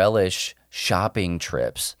relish shopping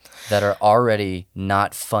trips that are already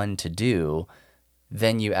not fun to do.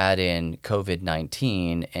 Then you add in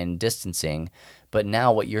COVID-19 and distancing. But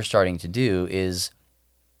now what you're starting to do is,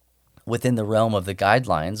 within the realm of the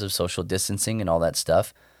guidelines of social distancing and all that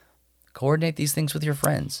stuff, coordinate these things with your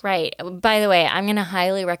friends. Right. By the way, I'm going to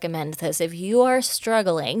highly recommend this. If you are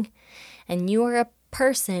struggling and you are a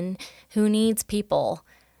person who needs people,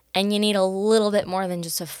 and you need a little bit more than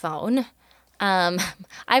just a phone. I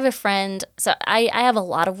have a friend, so I have a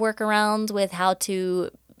lot of workarounds with how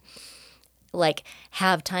to like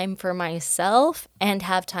have time for myself and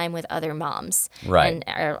have time with other moms, Right. and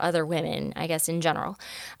or other women, I guess, in general.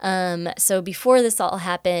 So before this all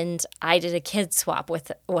happened, I did a kid swap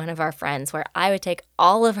with one of our friends where I would take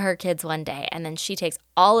all of her kids one day and then she takes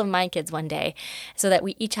all of my kids one day, so that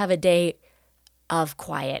we each have a day of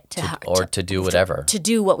quiet to do whatever. to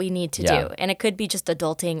do what we need to Yeah. do. And it could be just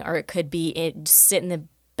adulting, or it could be sit in the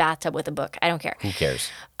bathtub with a book. I don't care. Who cares?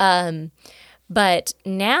 But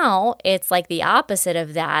now it's like the opposite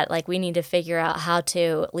of that. Like, we need to figure out how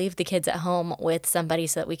to leave the kids at home with somebody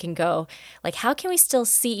so that we can go, like, how can we still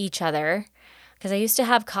see each other? Because I used to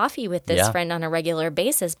have coffee with this Yeah. friend on a regular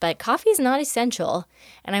basis, but coffee is not essential.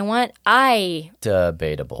 And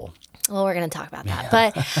Debatable. well, we're going to talk about that.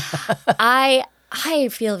 But I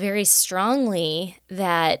feel very strongly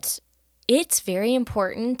that it's very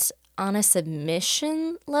important on a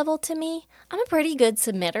submission level to me. I'm a pretty good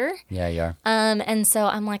submitter. Yeah, you are. And so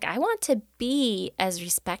I'm like, I want to be as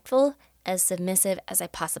respectful, as submissive as I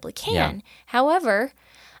possibly can. Yeah. However,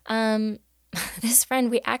 this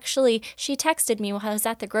friend, she texted me while I was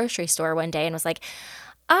at the grocery store one day and was like,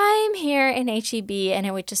 I'm here in HEB and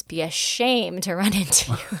it would just be a shame to run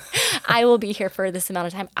into you. I will be here for this amount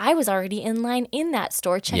of time. I was already in line in that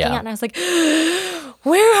store checking Yeah. out, and I was like,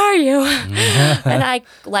 where are you? And I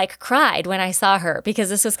like cried when I saw her, because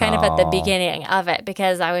this was kind of at the beginning of it,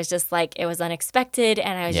 because I was just like, it was unexpected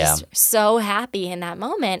and I was Yeah. just so happy in that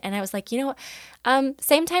moment. And I was like, you know what,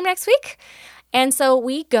 same time next week. And so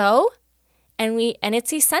we go. And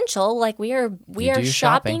it's essential. Like, we are do your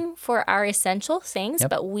shopping for our essential things,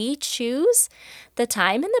 but we choose the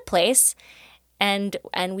time and the place, and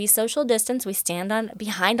we social distance. We stand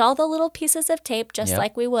behind all the little pieces of tape, just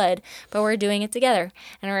like we would, but we're doing it together,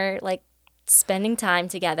 and we're like spending time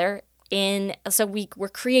together. So we're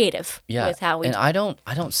creative with how we. And I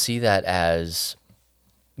don't see that as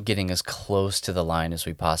getting as close to the line as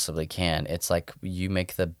we possibly can. It's like you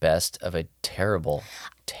make the best of a terrible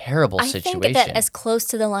situation. I think that as close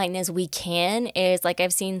to the line as we can is, like,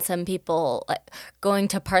 I've seen some people going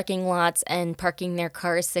to parking lots and parking their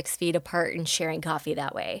cars 6 feet apart and sharing coffee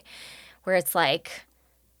that way, where it's like,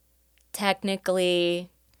 technically,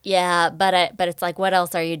 yeah, but it's like, what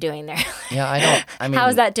else are you doing there? Yeah, I mean, how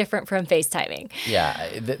is that different from FaceTiming?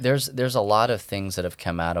 Yeah, there's a lot of things that have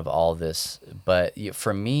come out of all this, but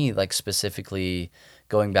for me, like, specifically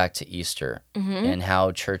going back to Easter and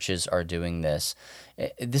how churches are doing this,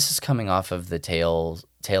 this is coming off of the tail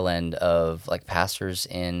end of, like, pastors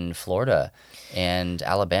in Florida and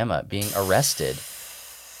Alabama being arrested,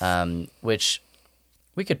 which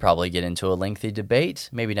we could probably get into a lengthy debate.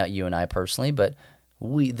 Maybe not you and I personally, but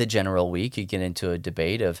we could get into a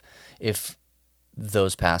debate of if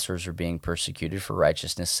those pastors are being persecuted for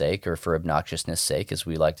righteousness' sake or for obnoxiousness' sake, as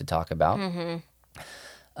we like to talk about.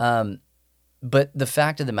 But the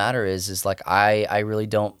fact of the matter is like, I really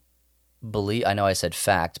don't believe, I know I said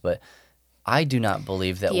fact, but I do not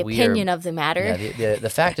believe that the opinion of the matter. Yeah, the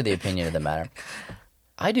fact of the opinion of the matter.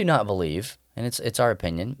 I do not believe, and it's our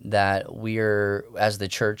opinion, that we're, as the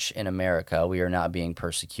church in America, we are not being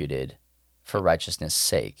persecuted for righteousness'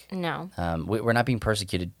 sake. No. We're not being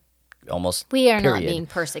persecuted almost, We are period. not being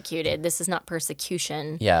persecuted. This is not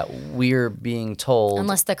persecution. Yeah, we're being told,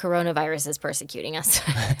 Unless the coronavirus is persecuting us.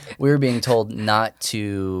 we're being told not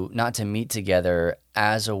to meet together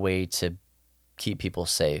as a way to keep people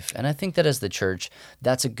safe. And I think that as the church,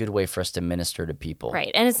 that's a good way for us to minister to people.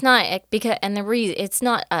 Right. And it's not because, and the reason it's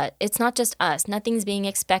not just us. Nothing's being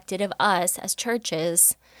expected of us as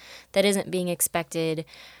churches that isn't being expected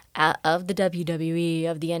of the WWE,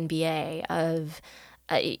 of the NBA, of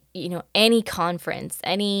any conference,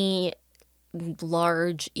 any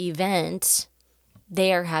large event.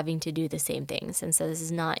 They are having to do the same things. And so this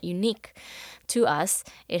is not unique to us.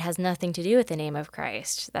 It has nothing to do with the name of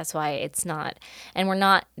Christ. That's why it's not. And we're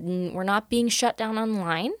not being shut down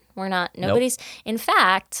online. We're not, nobody's, In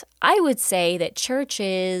fact, I would say that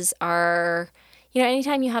churches are,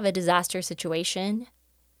 anytime you have a disaster situation,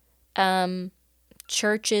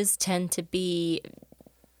 churches tend to be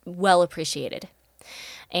well appreciated.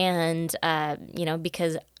 And,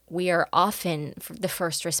 because we are often the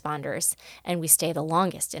first responders, and we stay the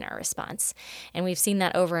longest in our response. And we've seen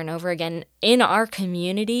that over and over again in our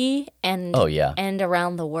community and and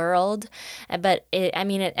around the world. But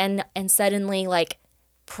and suddenly, like,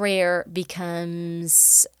 prayer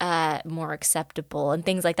becomes more acceptable and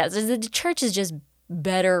things like that. So the church is just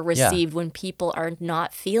better received when people are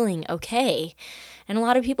not feeling okay. And a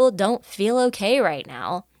lot of people don't feel okay right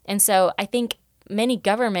now. And so I think many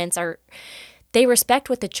governments they respect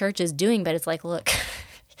what the church is doing, but it's like, look,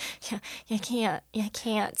 you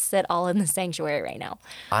can't sit all in the sanctuary right now.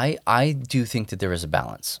 I do think that there is a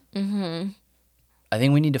balance. Mm-hmm. I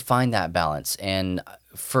think we need to find that balance. And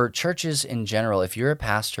for churches in general, if you're a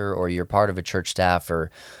pastor or you're part of a church staff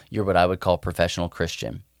or you're what I would call professional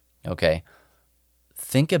Christian, okay,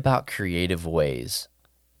 think about creative ways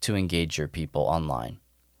to engage your people online.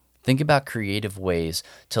 Think about creative ways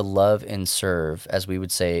to love and serve, as we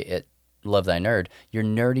would say at Love Thy Nerd, your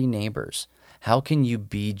nerdy neighbors. How can you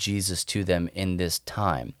be Jesus to them in this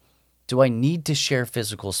time? Do I need to share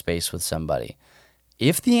physical space with somebody?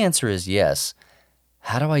 If the answer is yes,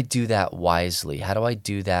 how do I do that wisely? How do I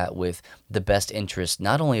do that with the best interest,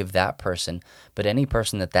 not only of that person, but any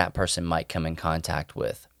person that person might come in contact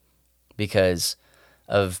with? Because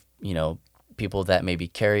of, people that may be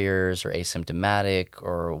carriers or asymptomatic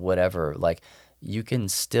or whatever, like you can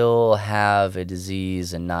still have a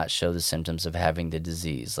disease and not show the symptoms of having the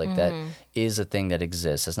disease. Like that is a thing that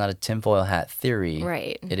exists. It's not a tinfoil hat theory.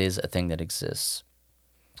 Right. It is a thing that exists.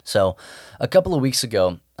 So a couple of weeks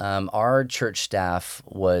ago, our church staff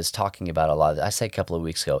was talking about a lot of that. I say a couple of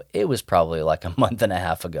weeks ago. It was probably like a month and a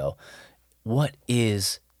half ago. What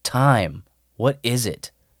is time? What is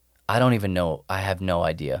it? I don't even know. I have no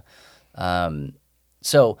idea.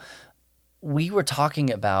 So we were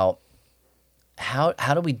talking about how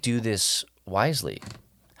do we do this wisely?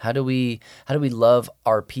 How do we love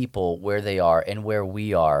our people where they are and where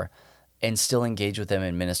we are, and still engage with them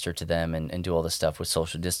and minister to them and do all this stuff with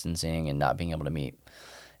social distancing and not being able to meet?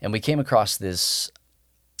 And we came across this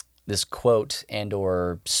quote and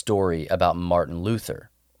or story about Martin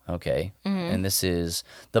Luther, okay? Mm-hmm. And this is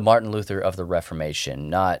the Martin Luther of the Reformation,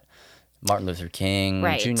 not Martin Luther King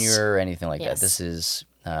Jr. or anything like that. This is,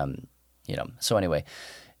 So anyway,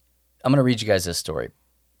 I'm going to read you guys this story.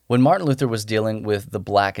 When Martin Luther was dealing with the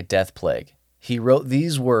Black Death plague, he wrote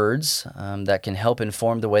these words that can help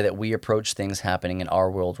inform the way that we approach things happening in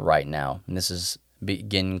our world right now. And this is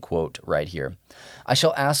begin quote right here. I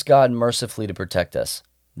shall ask God mercifully to protect us.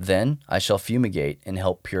 Then I shall fumigate and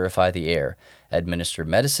help purify the air, administer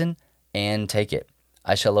medicine, and take it.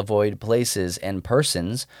 I shall avoid places and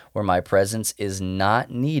persons where my presence is not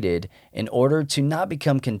needed in order to not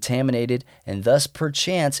become contaminated and thus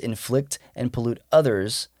perchance inflict and pollute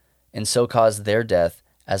others and so cause their death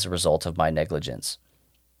as a result of my negligence.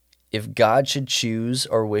 If God should choose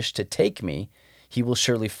or wish to take me, he will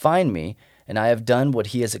surely find me, and I have done what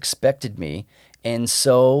he has expected me, and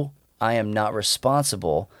so I am not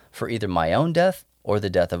responsible for either my own death or the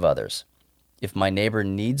death of others. If my neighbor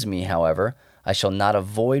needs me, however, I shall not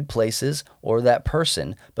avoid places or that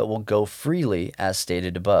person, but will go freely as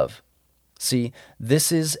stated above. See,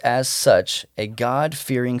 this is as such a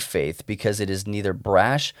God-fearing faith because it is neither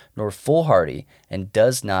brash nor foolhardy and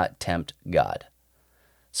does not tempt God.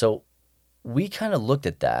 So we kind of looked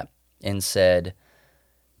at that and said,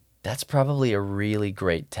 that's probably a really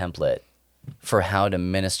great template for how to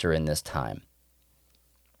minister in this time.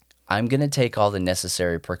 I'm going to take all the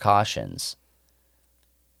necessary precautions,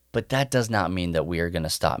 but that does not mean that we are going to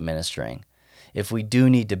stop ministering. If we do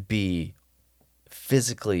need to be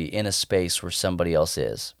physically in a space where somebody else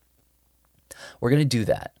is, we're going to do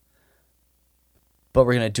that. But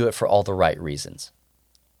we're going to do it for all the right reasons.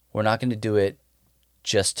 We're not going to do it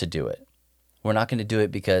just to do it. We're not going to do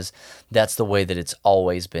it because that's the way that it's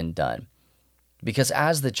always been done. Because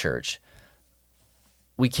as the church,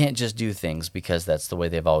 we can't just do things because that's the way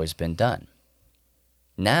they've always been done.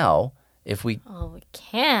 Now, if we... Oh, we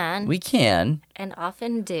can. We can. And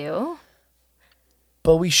often do.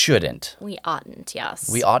 But we shouldn't. We oughtn't, yes.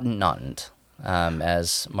 We oughtn't.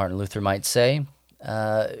 As Martin Luther might say,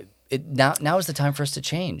 now is the time for us to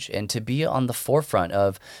change and to be on the forefront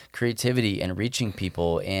of creativity and reaching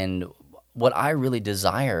people. And what I really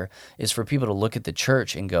desire is for people to look at the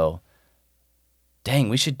church and go, dang,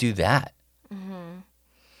 we should do that. Mm-hmm.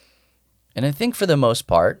 And I think for the most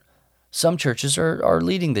part, some churches are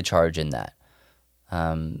leading the charge in that.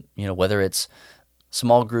 Whether it's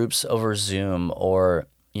small groups over Zoom or,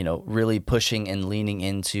 really pushing and leaning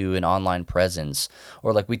into an online presence,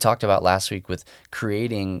 or like we talked about last week with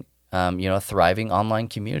creating, a thriving online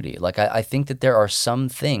community. Like I think that there are some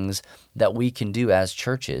things that we can do as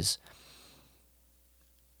churches.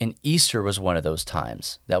 And Easter was one of those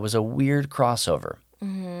times. That was a weird crossover.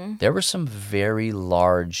 Mm-hmm. There were some very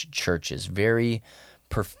large churches, very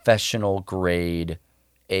professional grade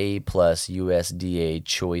A+ USDA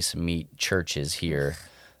choice meat churches here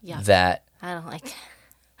that I don't like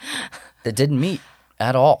that didn't meet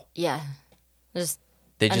at all. Yeah.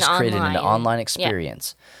 They just created an online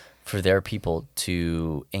experience. for their people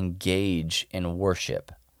to engage in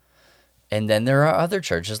worship. And then there are other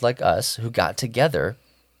churches like us who got together,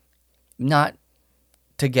 not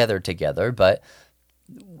together, but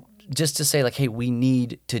just to say like, hey, we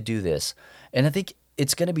need to do this. And I think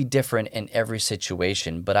it's going to be different in every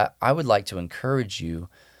situation, but I would like to encourage you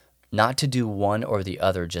not to do one or the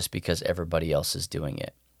other just because everybody else is doing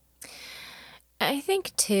it. I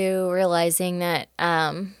think, too, realizing that,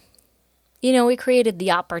 we created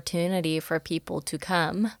the opportunity for people to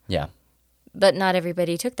come. Yeah. But not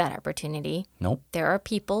everybody took that opportunity. Nope. There are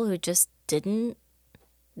people who just didn't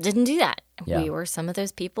do that. Yeah. We were some of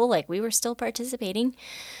those people, like we were still participating,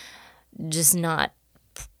 just not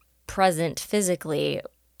present physically,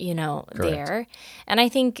 there. And I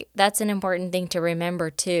think that's an important thing to remember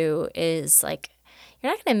too, is like,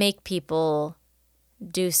 you're not going to make people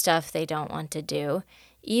do stuff they don't want to do.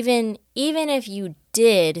 Even if you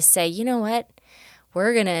did say, you know what,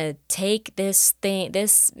 we're going to take this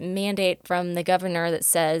mandate from the governor that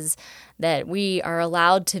says that we are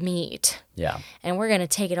allowed to meet. Yeah. And we're going to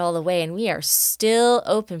take it all the way, and we are still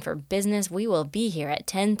open for business. We will be here at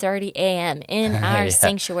 10:30 a.m. in our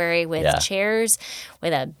sanctuary with chairs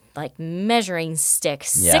with a measuring stick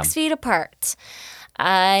 6 feet apart.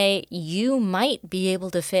 You might be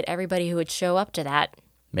able to fit everybody who would show up to that.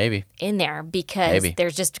 Maybe. In there, because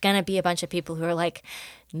there's just going to be a bunch of people who are like,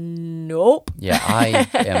 nope. Yeah, I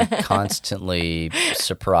am constantly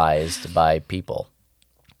surprised by people.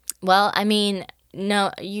 Well, I mean,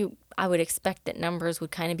 no, I would expect that numbers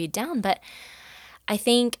would kind of be down, but I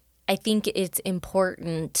think it's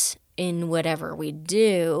important in whatever we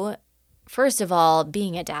do. First of all,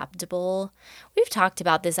 being adaptable. We've talked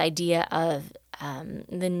about this idea of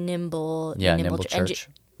the nimble church.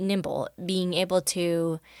 Nimble, being able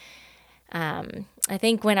to, I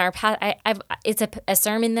think when it's a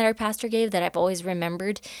sermon that our pastor gave that I've always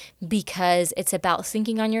remembered, because it's about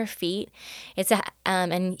thinking on your feet.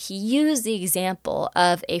 And he used the example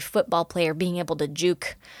of a football player being able to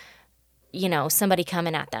juke, somebody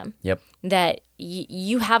coming at them. Yep. That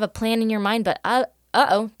you have a plan in your mind, but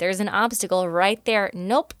there's an obstacle right there.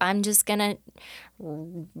 Nope, I'm just gonna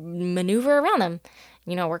maneuver around them.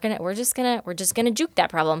 We're just gonna juke that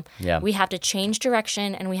problem. Yeah. We have to change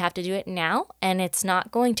direction, and we have to do it now, and it's not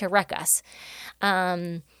going to wreck us.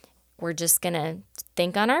 We're just gonna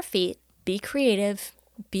think on our feet, be creative,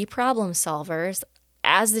 be problem solvers,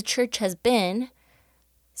 as the church has been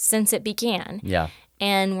since it began. Yeah.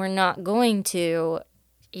 And we're not going to,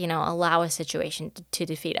 allow a situation to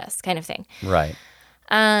defeat us, kind of thing. Right.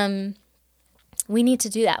 We need to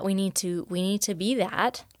do that. We need to be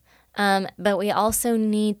that. But we also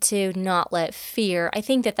need to not let fear. I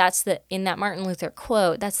think that's in that Martin Luther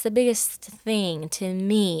quote, that's the biggest thing to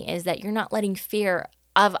me, is that you're not letting fear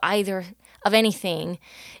of anything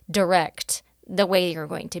direct the way you're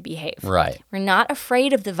going to behave. Right. We're not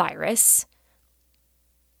afraid of the virus.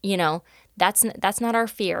 That's not our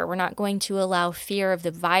fear. We're not going to allow fear of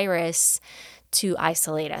the virus to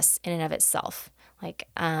isolate us in and of itself.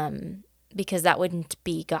 Because that wouldn't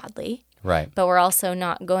be godly. Right. But we're also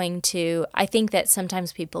not going to, I think that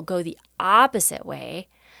sometimes people go the opposite way,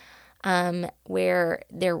 where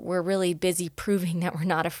we're really busy proving that we're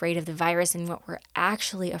not afraid of the virus, and what we're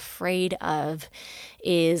actually afraid of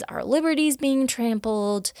is our liberties being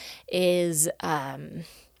trampled, is, I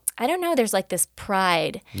don't know, there's this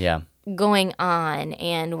pride going on,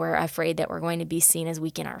 and we're afraid that we're going to be seen as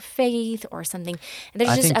weak in our faith or something. And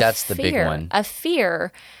there's just that's the big one. A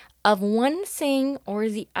fear of one thing or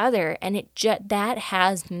the other, and that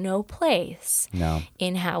has no place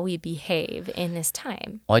in how we behave in this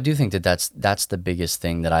time. Well, I do think that's the biggest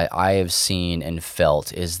thing that I have seen and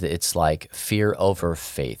felt, is that it's like fear over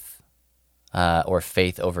faith, or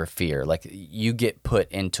faith over fear. Like, you get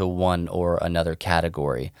put into one or another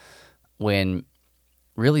category, when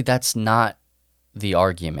really that's not the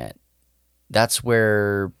argument. That's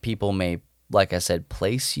where people may, like I said,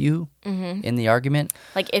 place you in the argument.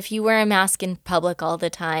 Like, if you wear a mask in public all the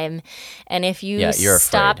time, and if you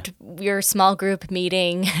stopped your small group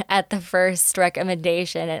meeting at the first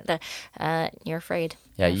recommendation, you're afraid.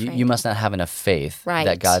 Yeah, you must not have enough faith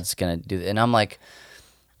that God's going to do that. And I'm like,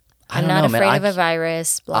 I'm not afraid of a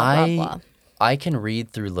virus, blah, blah, blah. I can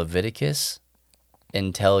read through Leviticus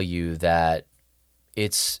and tell you that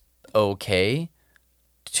it's okay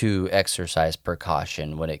to exercise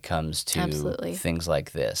precaution when it comes to things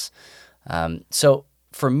like this. So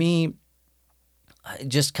for me,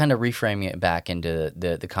 just kind of reframing it back into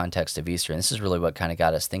the context of Easter, and this is really what kind of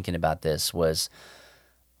got us thinking about this, was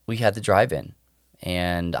we had the drive-in,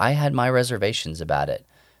 and I had my reservations about it.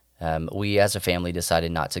 We as a family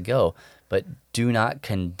decided not to go, but do not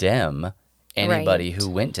condemn anybody who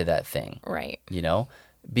went to that thing. Right. You know,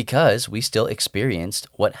 because we still experienced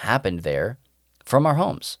what happened there from our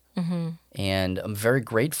homes. Mm-hmm. And I'm very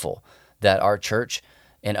grateful that our church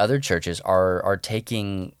and other churches are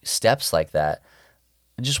taking steps like that.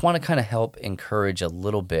 I just want to kind of help encourage a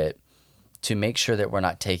little bit to make sure that we're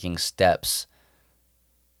not taking steps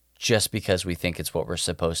just because we think it's what we're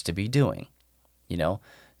supposed to be doing. You know,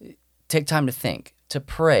 take time to think, to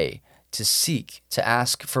pray, to seek, to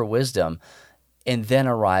ask for wisdom, and then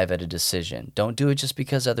arrive at a decision. Don't do it just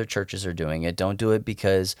because other churches are doing it. Don't do it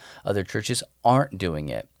because other churches aren't doing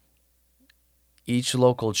it. Each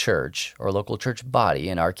local church or local church body,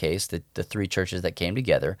 in our case, the three churches that came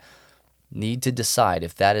together, need to decide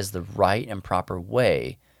if that is the right and proper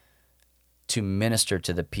way to minister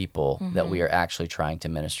to the people that we are actually trying to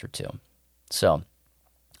minister to. So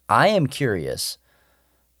I am curious,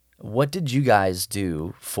 what did you guys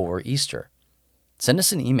do for Easter? Send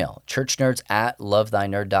us an email,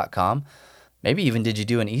 churchnerds@lovethynerd.com. Maybe even did you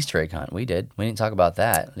do an Easter egg hunt? We did. We didn't talk about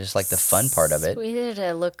that. Just like the fun part of it. We did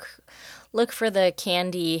a look for the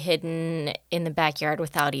candy hidden in the backyard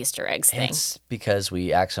without Easter eggs thing. It's because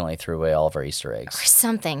we accidentally threw away all of our Easter eggs. Or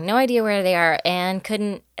something. No idea where they are and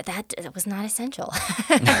that was not essential.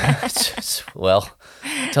 Well,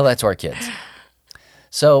 tell that to our kids.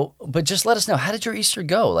 So, but just let us know, how did your Easter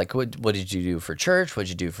go? Like, what did you do for church? What did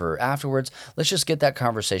you do for afterwards? Let's just get that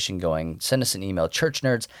conversation going. Send us an email,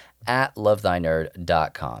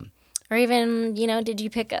 churchnerds@lovethynerd.com. Or even, did you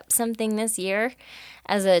pick up something this year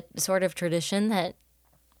as a sort of tradition that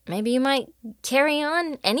maybe you might carry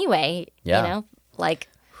on anyway? Yeah. Like.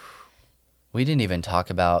 We didn't even talk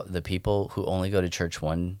about the people who only go to church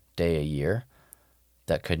one day a year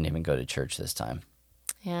that couldn't even go to church this time.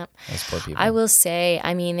 Yeah. Those poor people. I will say,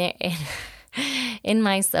 in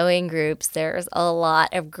my sewing groups, there's a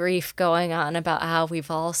lot of grief going on about how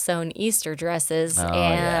we've all sewn Easter dresses.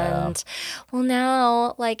 Well,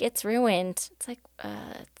 now, it's ruined. It's like,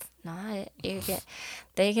 it's not.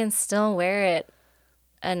 They can still wear it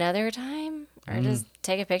another time or just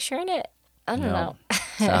take a picture in it. I don't know.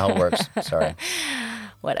 That's not how it works. Sorry.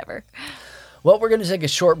 Whatever. Well, we're going to take a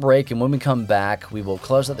short break, and when we come back, we will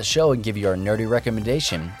close out the show and give you our nerdy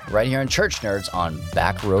recommendation right here on Church Nerds on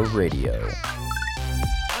Back Row Radio.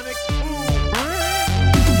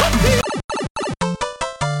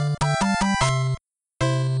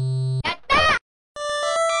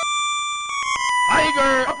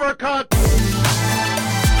 Tiger uppercut!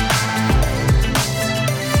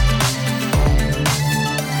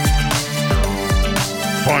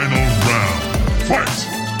 Final round. Fight!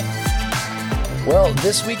 Well,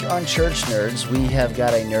 this week on Church Nerds, we have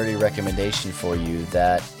got a nerdy recommendation for you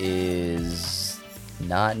that is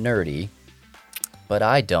not nerdy, but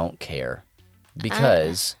I don't care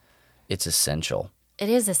because it's essential. It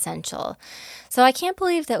is essential. So I can't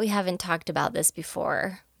believe that we haven't talked about this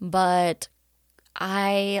before, but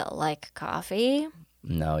I like coffee.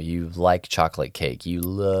 No, you like chocolate cake. You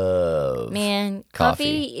love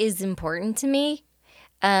coffee is important to me.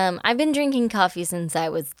 I've been drinking coffee since I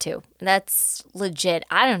was 2. That's legit.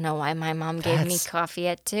 I don't know why my mom gave me coffee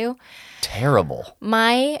at 2. Terrible.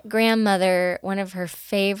 My grandmother, one of her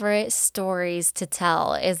favorite stories to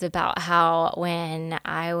tell is about how when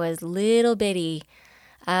I was little bitty,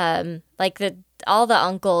 all the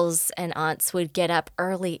uncles and aunts would get up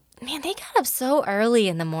early. Man, they got up so early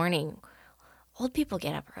in the morning. Old people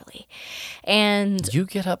get up early. And you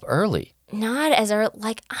get up early. Not as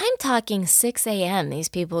early. I'm talking 6 a.m. These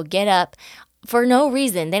people get up for no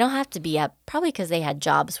reason. They don't have to be up. Probably because they had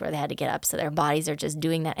jobs where they had to get up, so their bodies are just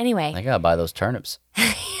doing that anyway. I gotta buy those turnips.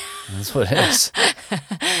 That's what it is.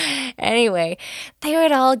 Anyway, they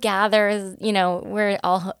would all gather, we're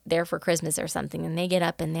all there for Christmas or something, and they get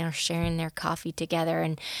up and they're sharing their coffee together,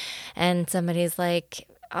 and somebody's like,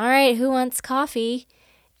 all right, who wants coffee?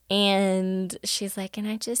 And she's like, and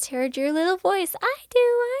I just heard your little voice. I do.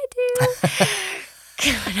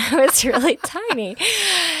 When I was really tiny.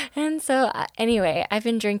 And so anyway, I've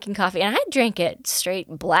been drinking coffee, and I drank it straight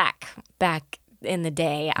black back in the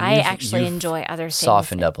day. I actually enjoy other things.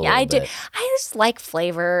 Softened up a little bit. I just like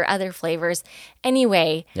other flavors.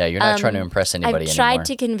 Anyway. Yeah, you're not trying to impress anybody I've tried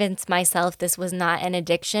to convince myself this was not an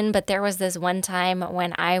addiction, but there was this one time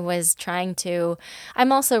when I was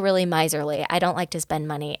I'm also really miserly. I don't like to spend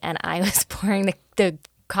money, and I was pouring the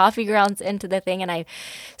coffee grounds into the thing, and I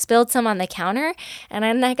spilled some on the counter, and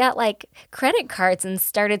then I got like credit cards and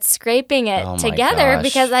started scraping it Oh my together gosh.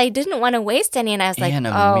 because I didn't want to waste any, and I was like,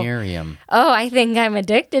 Anna Miriam. I think I'm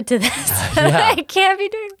addicted to this. Yeah. I can't be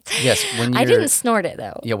doing this. Yes, when you're I didn't snort it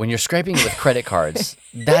though. Yeah, when you're scraping it with credit cards,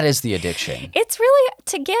 that is the addiction. It's really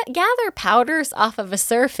to gather powders off of a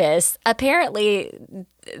surface. Apparently,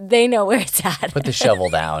 they know where it's at. Put the shovel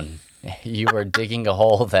down. You are digging a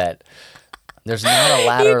hole that there's not a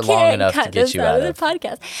ladder long enough to get you out of. The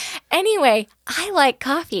podcast. Anyway, I like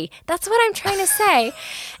coffee. That's what I'm trying to say.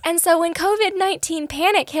 And so when COVID-19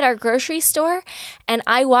 panic hit our grocery store, and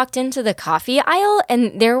I walked into the coffee aisle,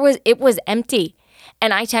 and it was empty,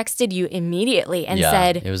 and I texted you immediately and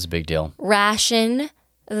said, it was a big deal. ration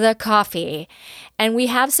the coffee. And we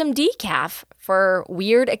have some decaf for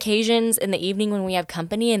weird occasions in the evening when we have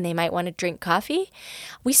company and they might want to drink coffee.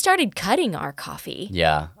 We started cutting our coffee.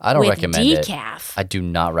 Yeah, I don't with recommend decaf. it. I do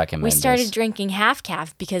not recommend We started this. drinking half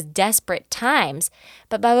calf because desperate times.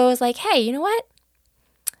 But Bubba was like, hey, you know what?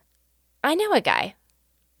 I know a guy.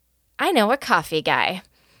 I know a coffee guy.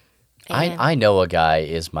 And I know a guy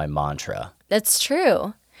is my mantra. that's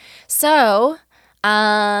true. So,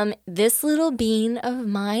 this little bean of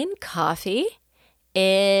mine coffee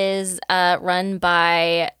is run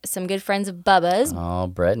by some good friends of Bubba's. Oh,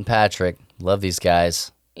 Brett and Patrick. Love these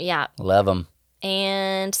guys. Yeah. Love them.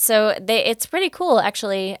 And so it's pretty cool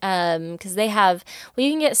actually, because they have, you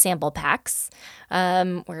can get sample packs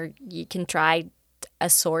where you can try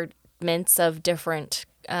assortments of different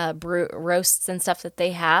roasts and stuff that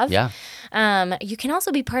they have. Yeah, You can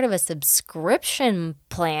also be part of a subscription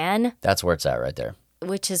plan, that's where it's at right there.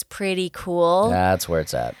 which is pretty cool. That's where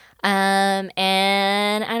it's at.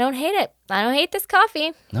 And I don't hate it. I don't hate this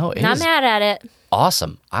coffee. No, it Not is mad at it.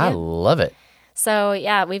 awesome. I love it. So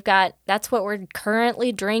yeah, that's what we're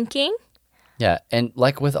currently drinking. Yeah, and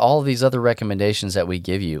like with all these other recommendations that we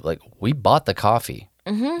give you, like we bought the coffee.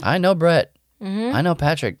 Mm-hmm. I know Brett. Mm-hmm. I know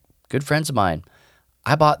Patrick. Good friends of mine.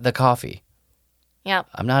 I bought the coffee. Yeah.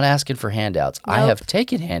 I'm not asking for handouts. I Nope. have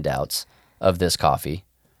taken handouts of this coffee,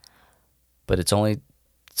 but it's only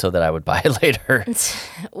so that I would buy it later.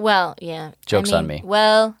 Well, yeah. Joke's on me.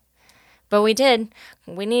 Well, but we did.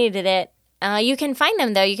 We needed it. You can find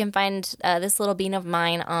them, though. You can find this little bean of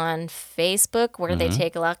mine on Facebook where they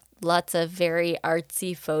take lots of very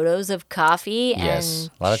artsy photos of coffee. Yes,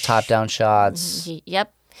 a lot of top-down shots.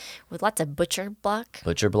 Yep. With lots of butcher block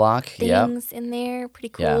Butcher block. Yeah. things in there.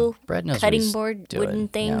 Pretty Yeah. cool. Brett knows what Cutting he's board doing. wooden Yeah.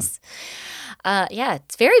 things. Yeah,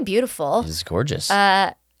 it's very beautiful. This is gorgeous.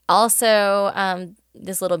 Also,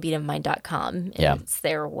 this little bean of mine.com. Yeah. It's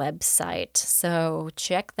their website. So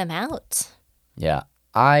check them out. Yeah,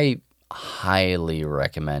 I highly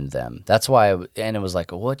recommend them. That's why, and it was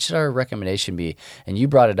like, what should our recommendation be? And you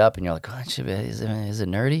brought it up, and you're like, oh, is it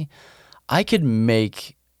nerdy? I could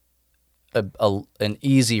make an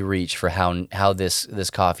easy reach for how this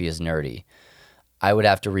coffee is nerdy. I would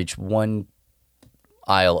have to reach one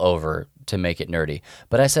aisle over to make it nerdy.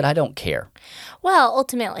 But I said I don't care. Well,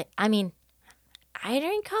 ultimately, I mean, I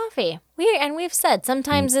drink coffee. We've said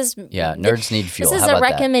sometimes this. Yeah, nerds need fuel. This is How a about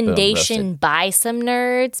that? Boom, recommendation roasted. by some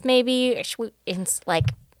nerds. Maybe it's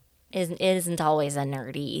like it isn't always a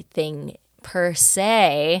nerdy thing per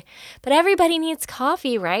se, but everybody needs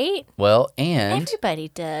coffee, right? Well, and Everybody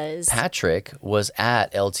does. Patrick was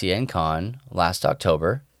at LTN Con last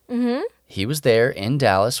October. Mm-hmm. He was there in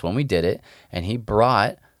Dallas when we did it, and he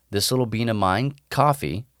brought this little bean of mine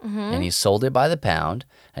coffee, and he sold it by the pound,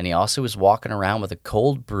 and he also was walking around with a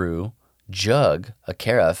cold brew jug, a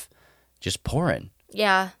carafe, just pouring.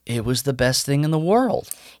 Yeah. It was the best thing in the world.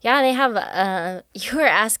 Yeah, they have, you were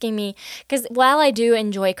asking me, because while I do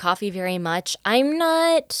enjoy coffee very much, I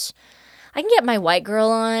can get my white girl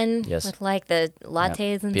on Yes. with like the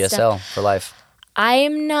lattes and PSL stuff. for life.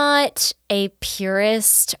 I'm not a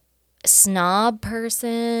purist snob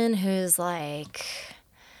person who's like,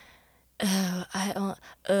 I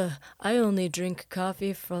only drink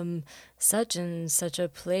coffee from such and such a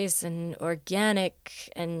place and organic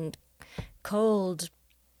and cold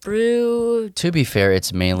brew To be fair,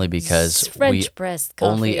 it's mainly because French we press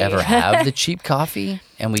coffee. only ever have the cheap coffee,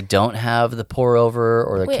 and we don't have the pour over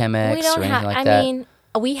or the Chemex we don't or anything have, like that, I mean,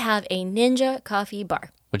 we have a Ninja coffee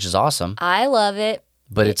bar. which is awesome. I love it.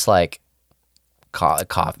 But it's like coffee.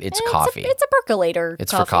 It's coffee. It's a percolator.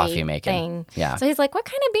 It's for coffee making. Thing. Yeah. So he's like, "What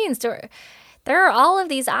kind of beans do?" There are all of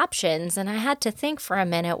these options, and I had to think for a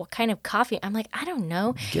minute what kind of coffee. I'm like, I don't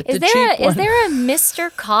know. Get Is the there cheap is one. there a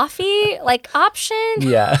Mr. Coffee like option?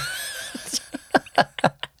 Yeah.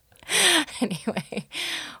 Anyway,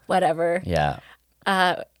 whatever. Yeah.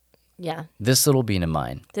 Yeah. This little bean of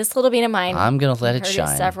mine. This little bean of mine. I'm going to let it heard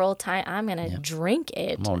shine. It several times. I'm going to drink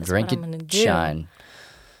it. I'm going to That's drink what it, I'm gonna do. shine.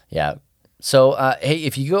 Yeah. So, hey,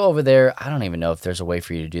 if you go over there, I don't even know if there's a way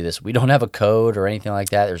for you to do this. We don't have a code or anything like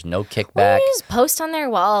that. There's no kickback. Well, you just post on their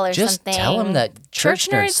wall or Just something. tell them that Church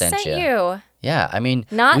Nerds sent you. Yeah, I mean.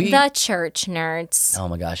 Not the Church Nerds. Oh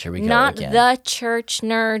my gosh, here we go Not again. the Church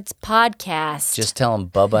Nerds podcast. Just tell them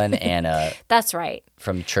Bubba and Anna That's right.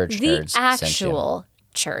 from Church The Nerds sent you. actual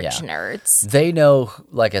Church Nerds. They know,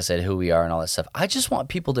 like I said, who we are and all that stuff. I just want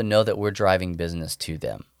people to know that we're driving business to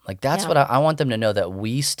them. Like, that's what I want them to know, that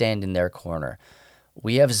we stand in their corner.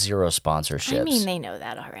 We have zero sponsorships. I mean, they know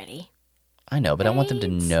that already. I know, but I want them to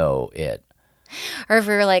know it. Or if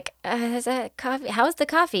we were like, is that coffee? How's the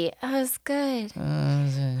coffee? Oh, it's good.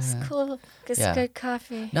 It's cool. It's good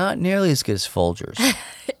coffee. Not nearly as good as Folgers.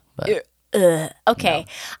 But, Okay.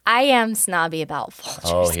 I am snobby about Folgers.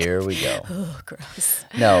 oh, here we go. Oh, gross.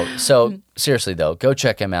 No, so seriously though, go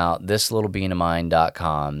check him out,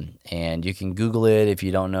 thislittlebeanofmine.com, and you can Google it if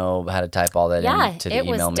you don't know how to type all that into the it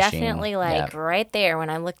email was machine. definitely right there when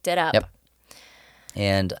I looked it up. Yep.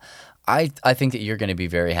 And I think that you're going to be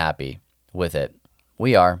very happy with it.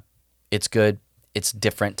 We are. It's good. It's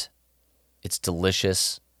different. It's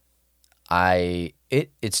delicious.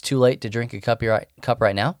 It's too late to drink a cup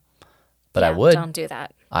right now, but I would. Don't do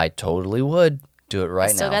that. I totally would do it right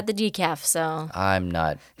now. Still got the decaf, so. I'm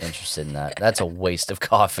not interested in that. That's a waste of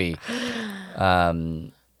coffee.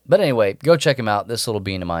 But anyway, go check him out,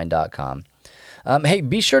 thislittlebeanofmine.com. Hey,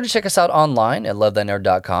 be sure to check us out online at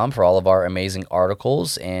lovethynerd.com for all of our amazing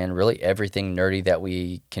articles and really everything nerdy that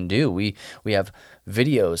we can do. We have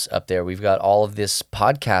videos up there. We've got all of this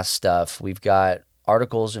podcast stuff. We've got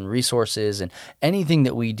articles and resources, and anything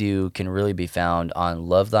that we do can really be found on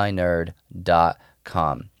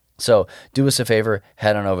lovethynerd.com. So do us a favor,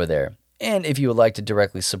 head on over there. And if you would like to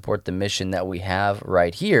directly support the mission that we have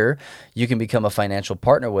right here, you can become a financial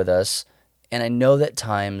partner with us. And I know that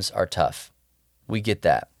times are tough. We get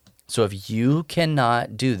that. So if you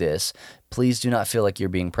cannot do this, please do not feel like you're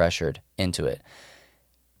being pressured into it.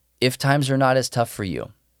 If times are not as tough for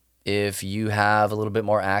you, if you have a little bit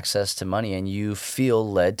more access to money and you feel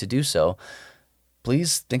led to do so,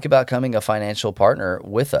 please think about becoming a financial partner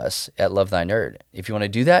with us at Love Thy Nerd. If you want to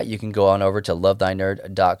do that, you can go on over to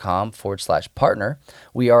lovethynerd.com/partner.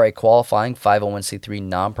 We are a qualifying 501c3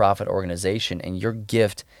 nonprofit organization, and your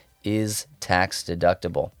gift is tax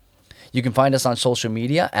deductible. You can find us on social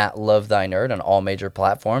media at Love Thy Nerd on all major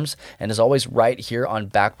platforms, and as always, right here on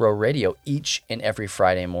Back Row Radio each and every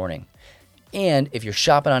Friday morning. And if you're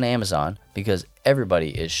shopping on Amazon, because everybody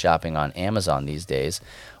is shopping on Amazon these days,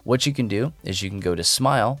 what you can do is you can go to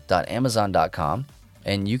smile.amazon.com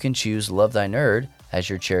and you can choose Love Thy Nerd as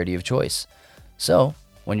your charity of choice. So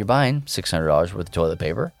when you're buying $600 worth of toilet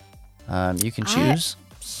paper, you can choose.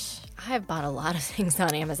 I've bought a lot of things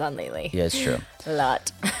on Amazon lately. Yeah, it's true. A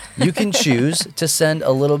lot. You can choose to send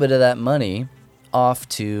a little bit of that money off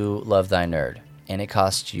to Love Thy Nerd, and it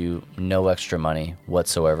costs you no extra money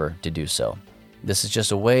whatsoever to do so. This is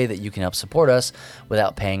just a way that you can help support us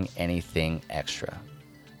without paying anything extra.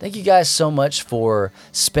 Thank you guys so much for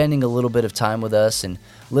spending a little bit of time with us and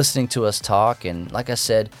listening to us talk. And like I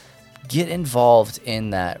said, get involved in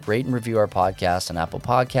that. Rate and review our podcast on Apple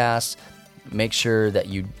Podcasts. Make sure that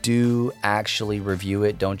you do actually review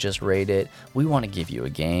it. Don't just rate it. We want to give you a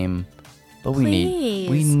game, but we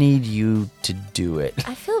need you to do it.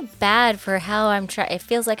 I feel bad for how I'm trying. It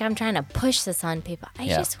feels like I'm trying to push this on people. I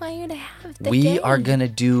just want you to have the game. We are going to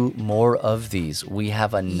do more of these. We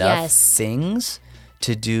have enough things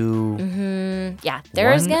to do. Yeah,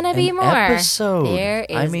 there's going to be more. Episode. There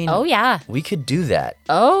is. I mean, we could do that.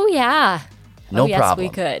 Oh, yeah. No Yes, problem.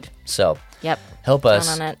 we could. So, Yep. help us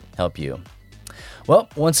on it. help you. Well,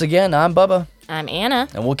 once again, I'm Bubba. I'm Anna.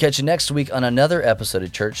 And we'll catch you next week on another episode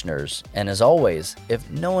of Church Nerds. And as always, if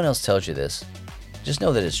no one else tells you this, just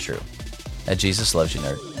know that it's true. That Jesus loves you,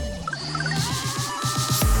 nerd.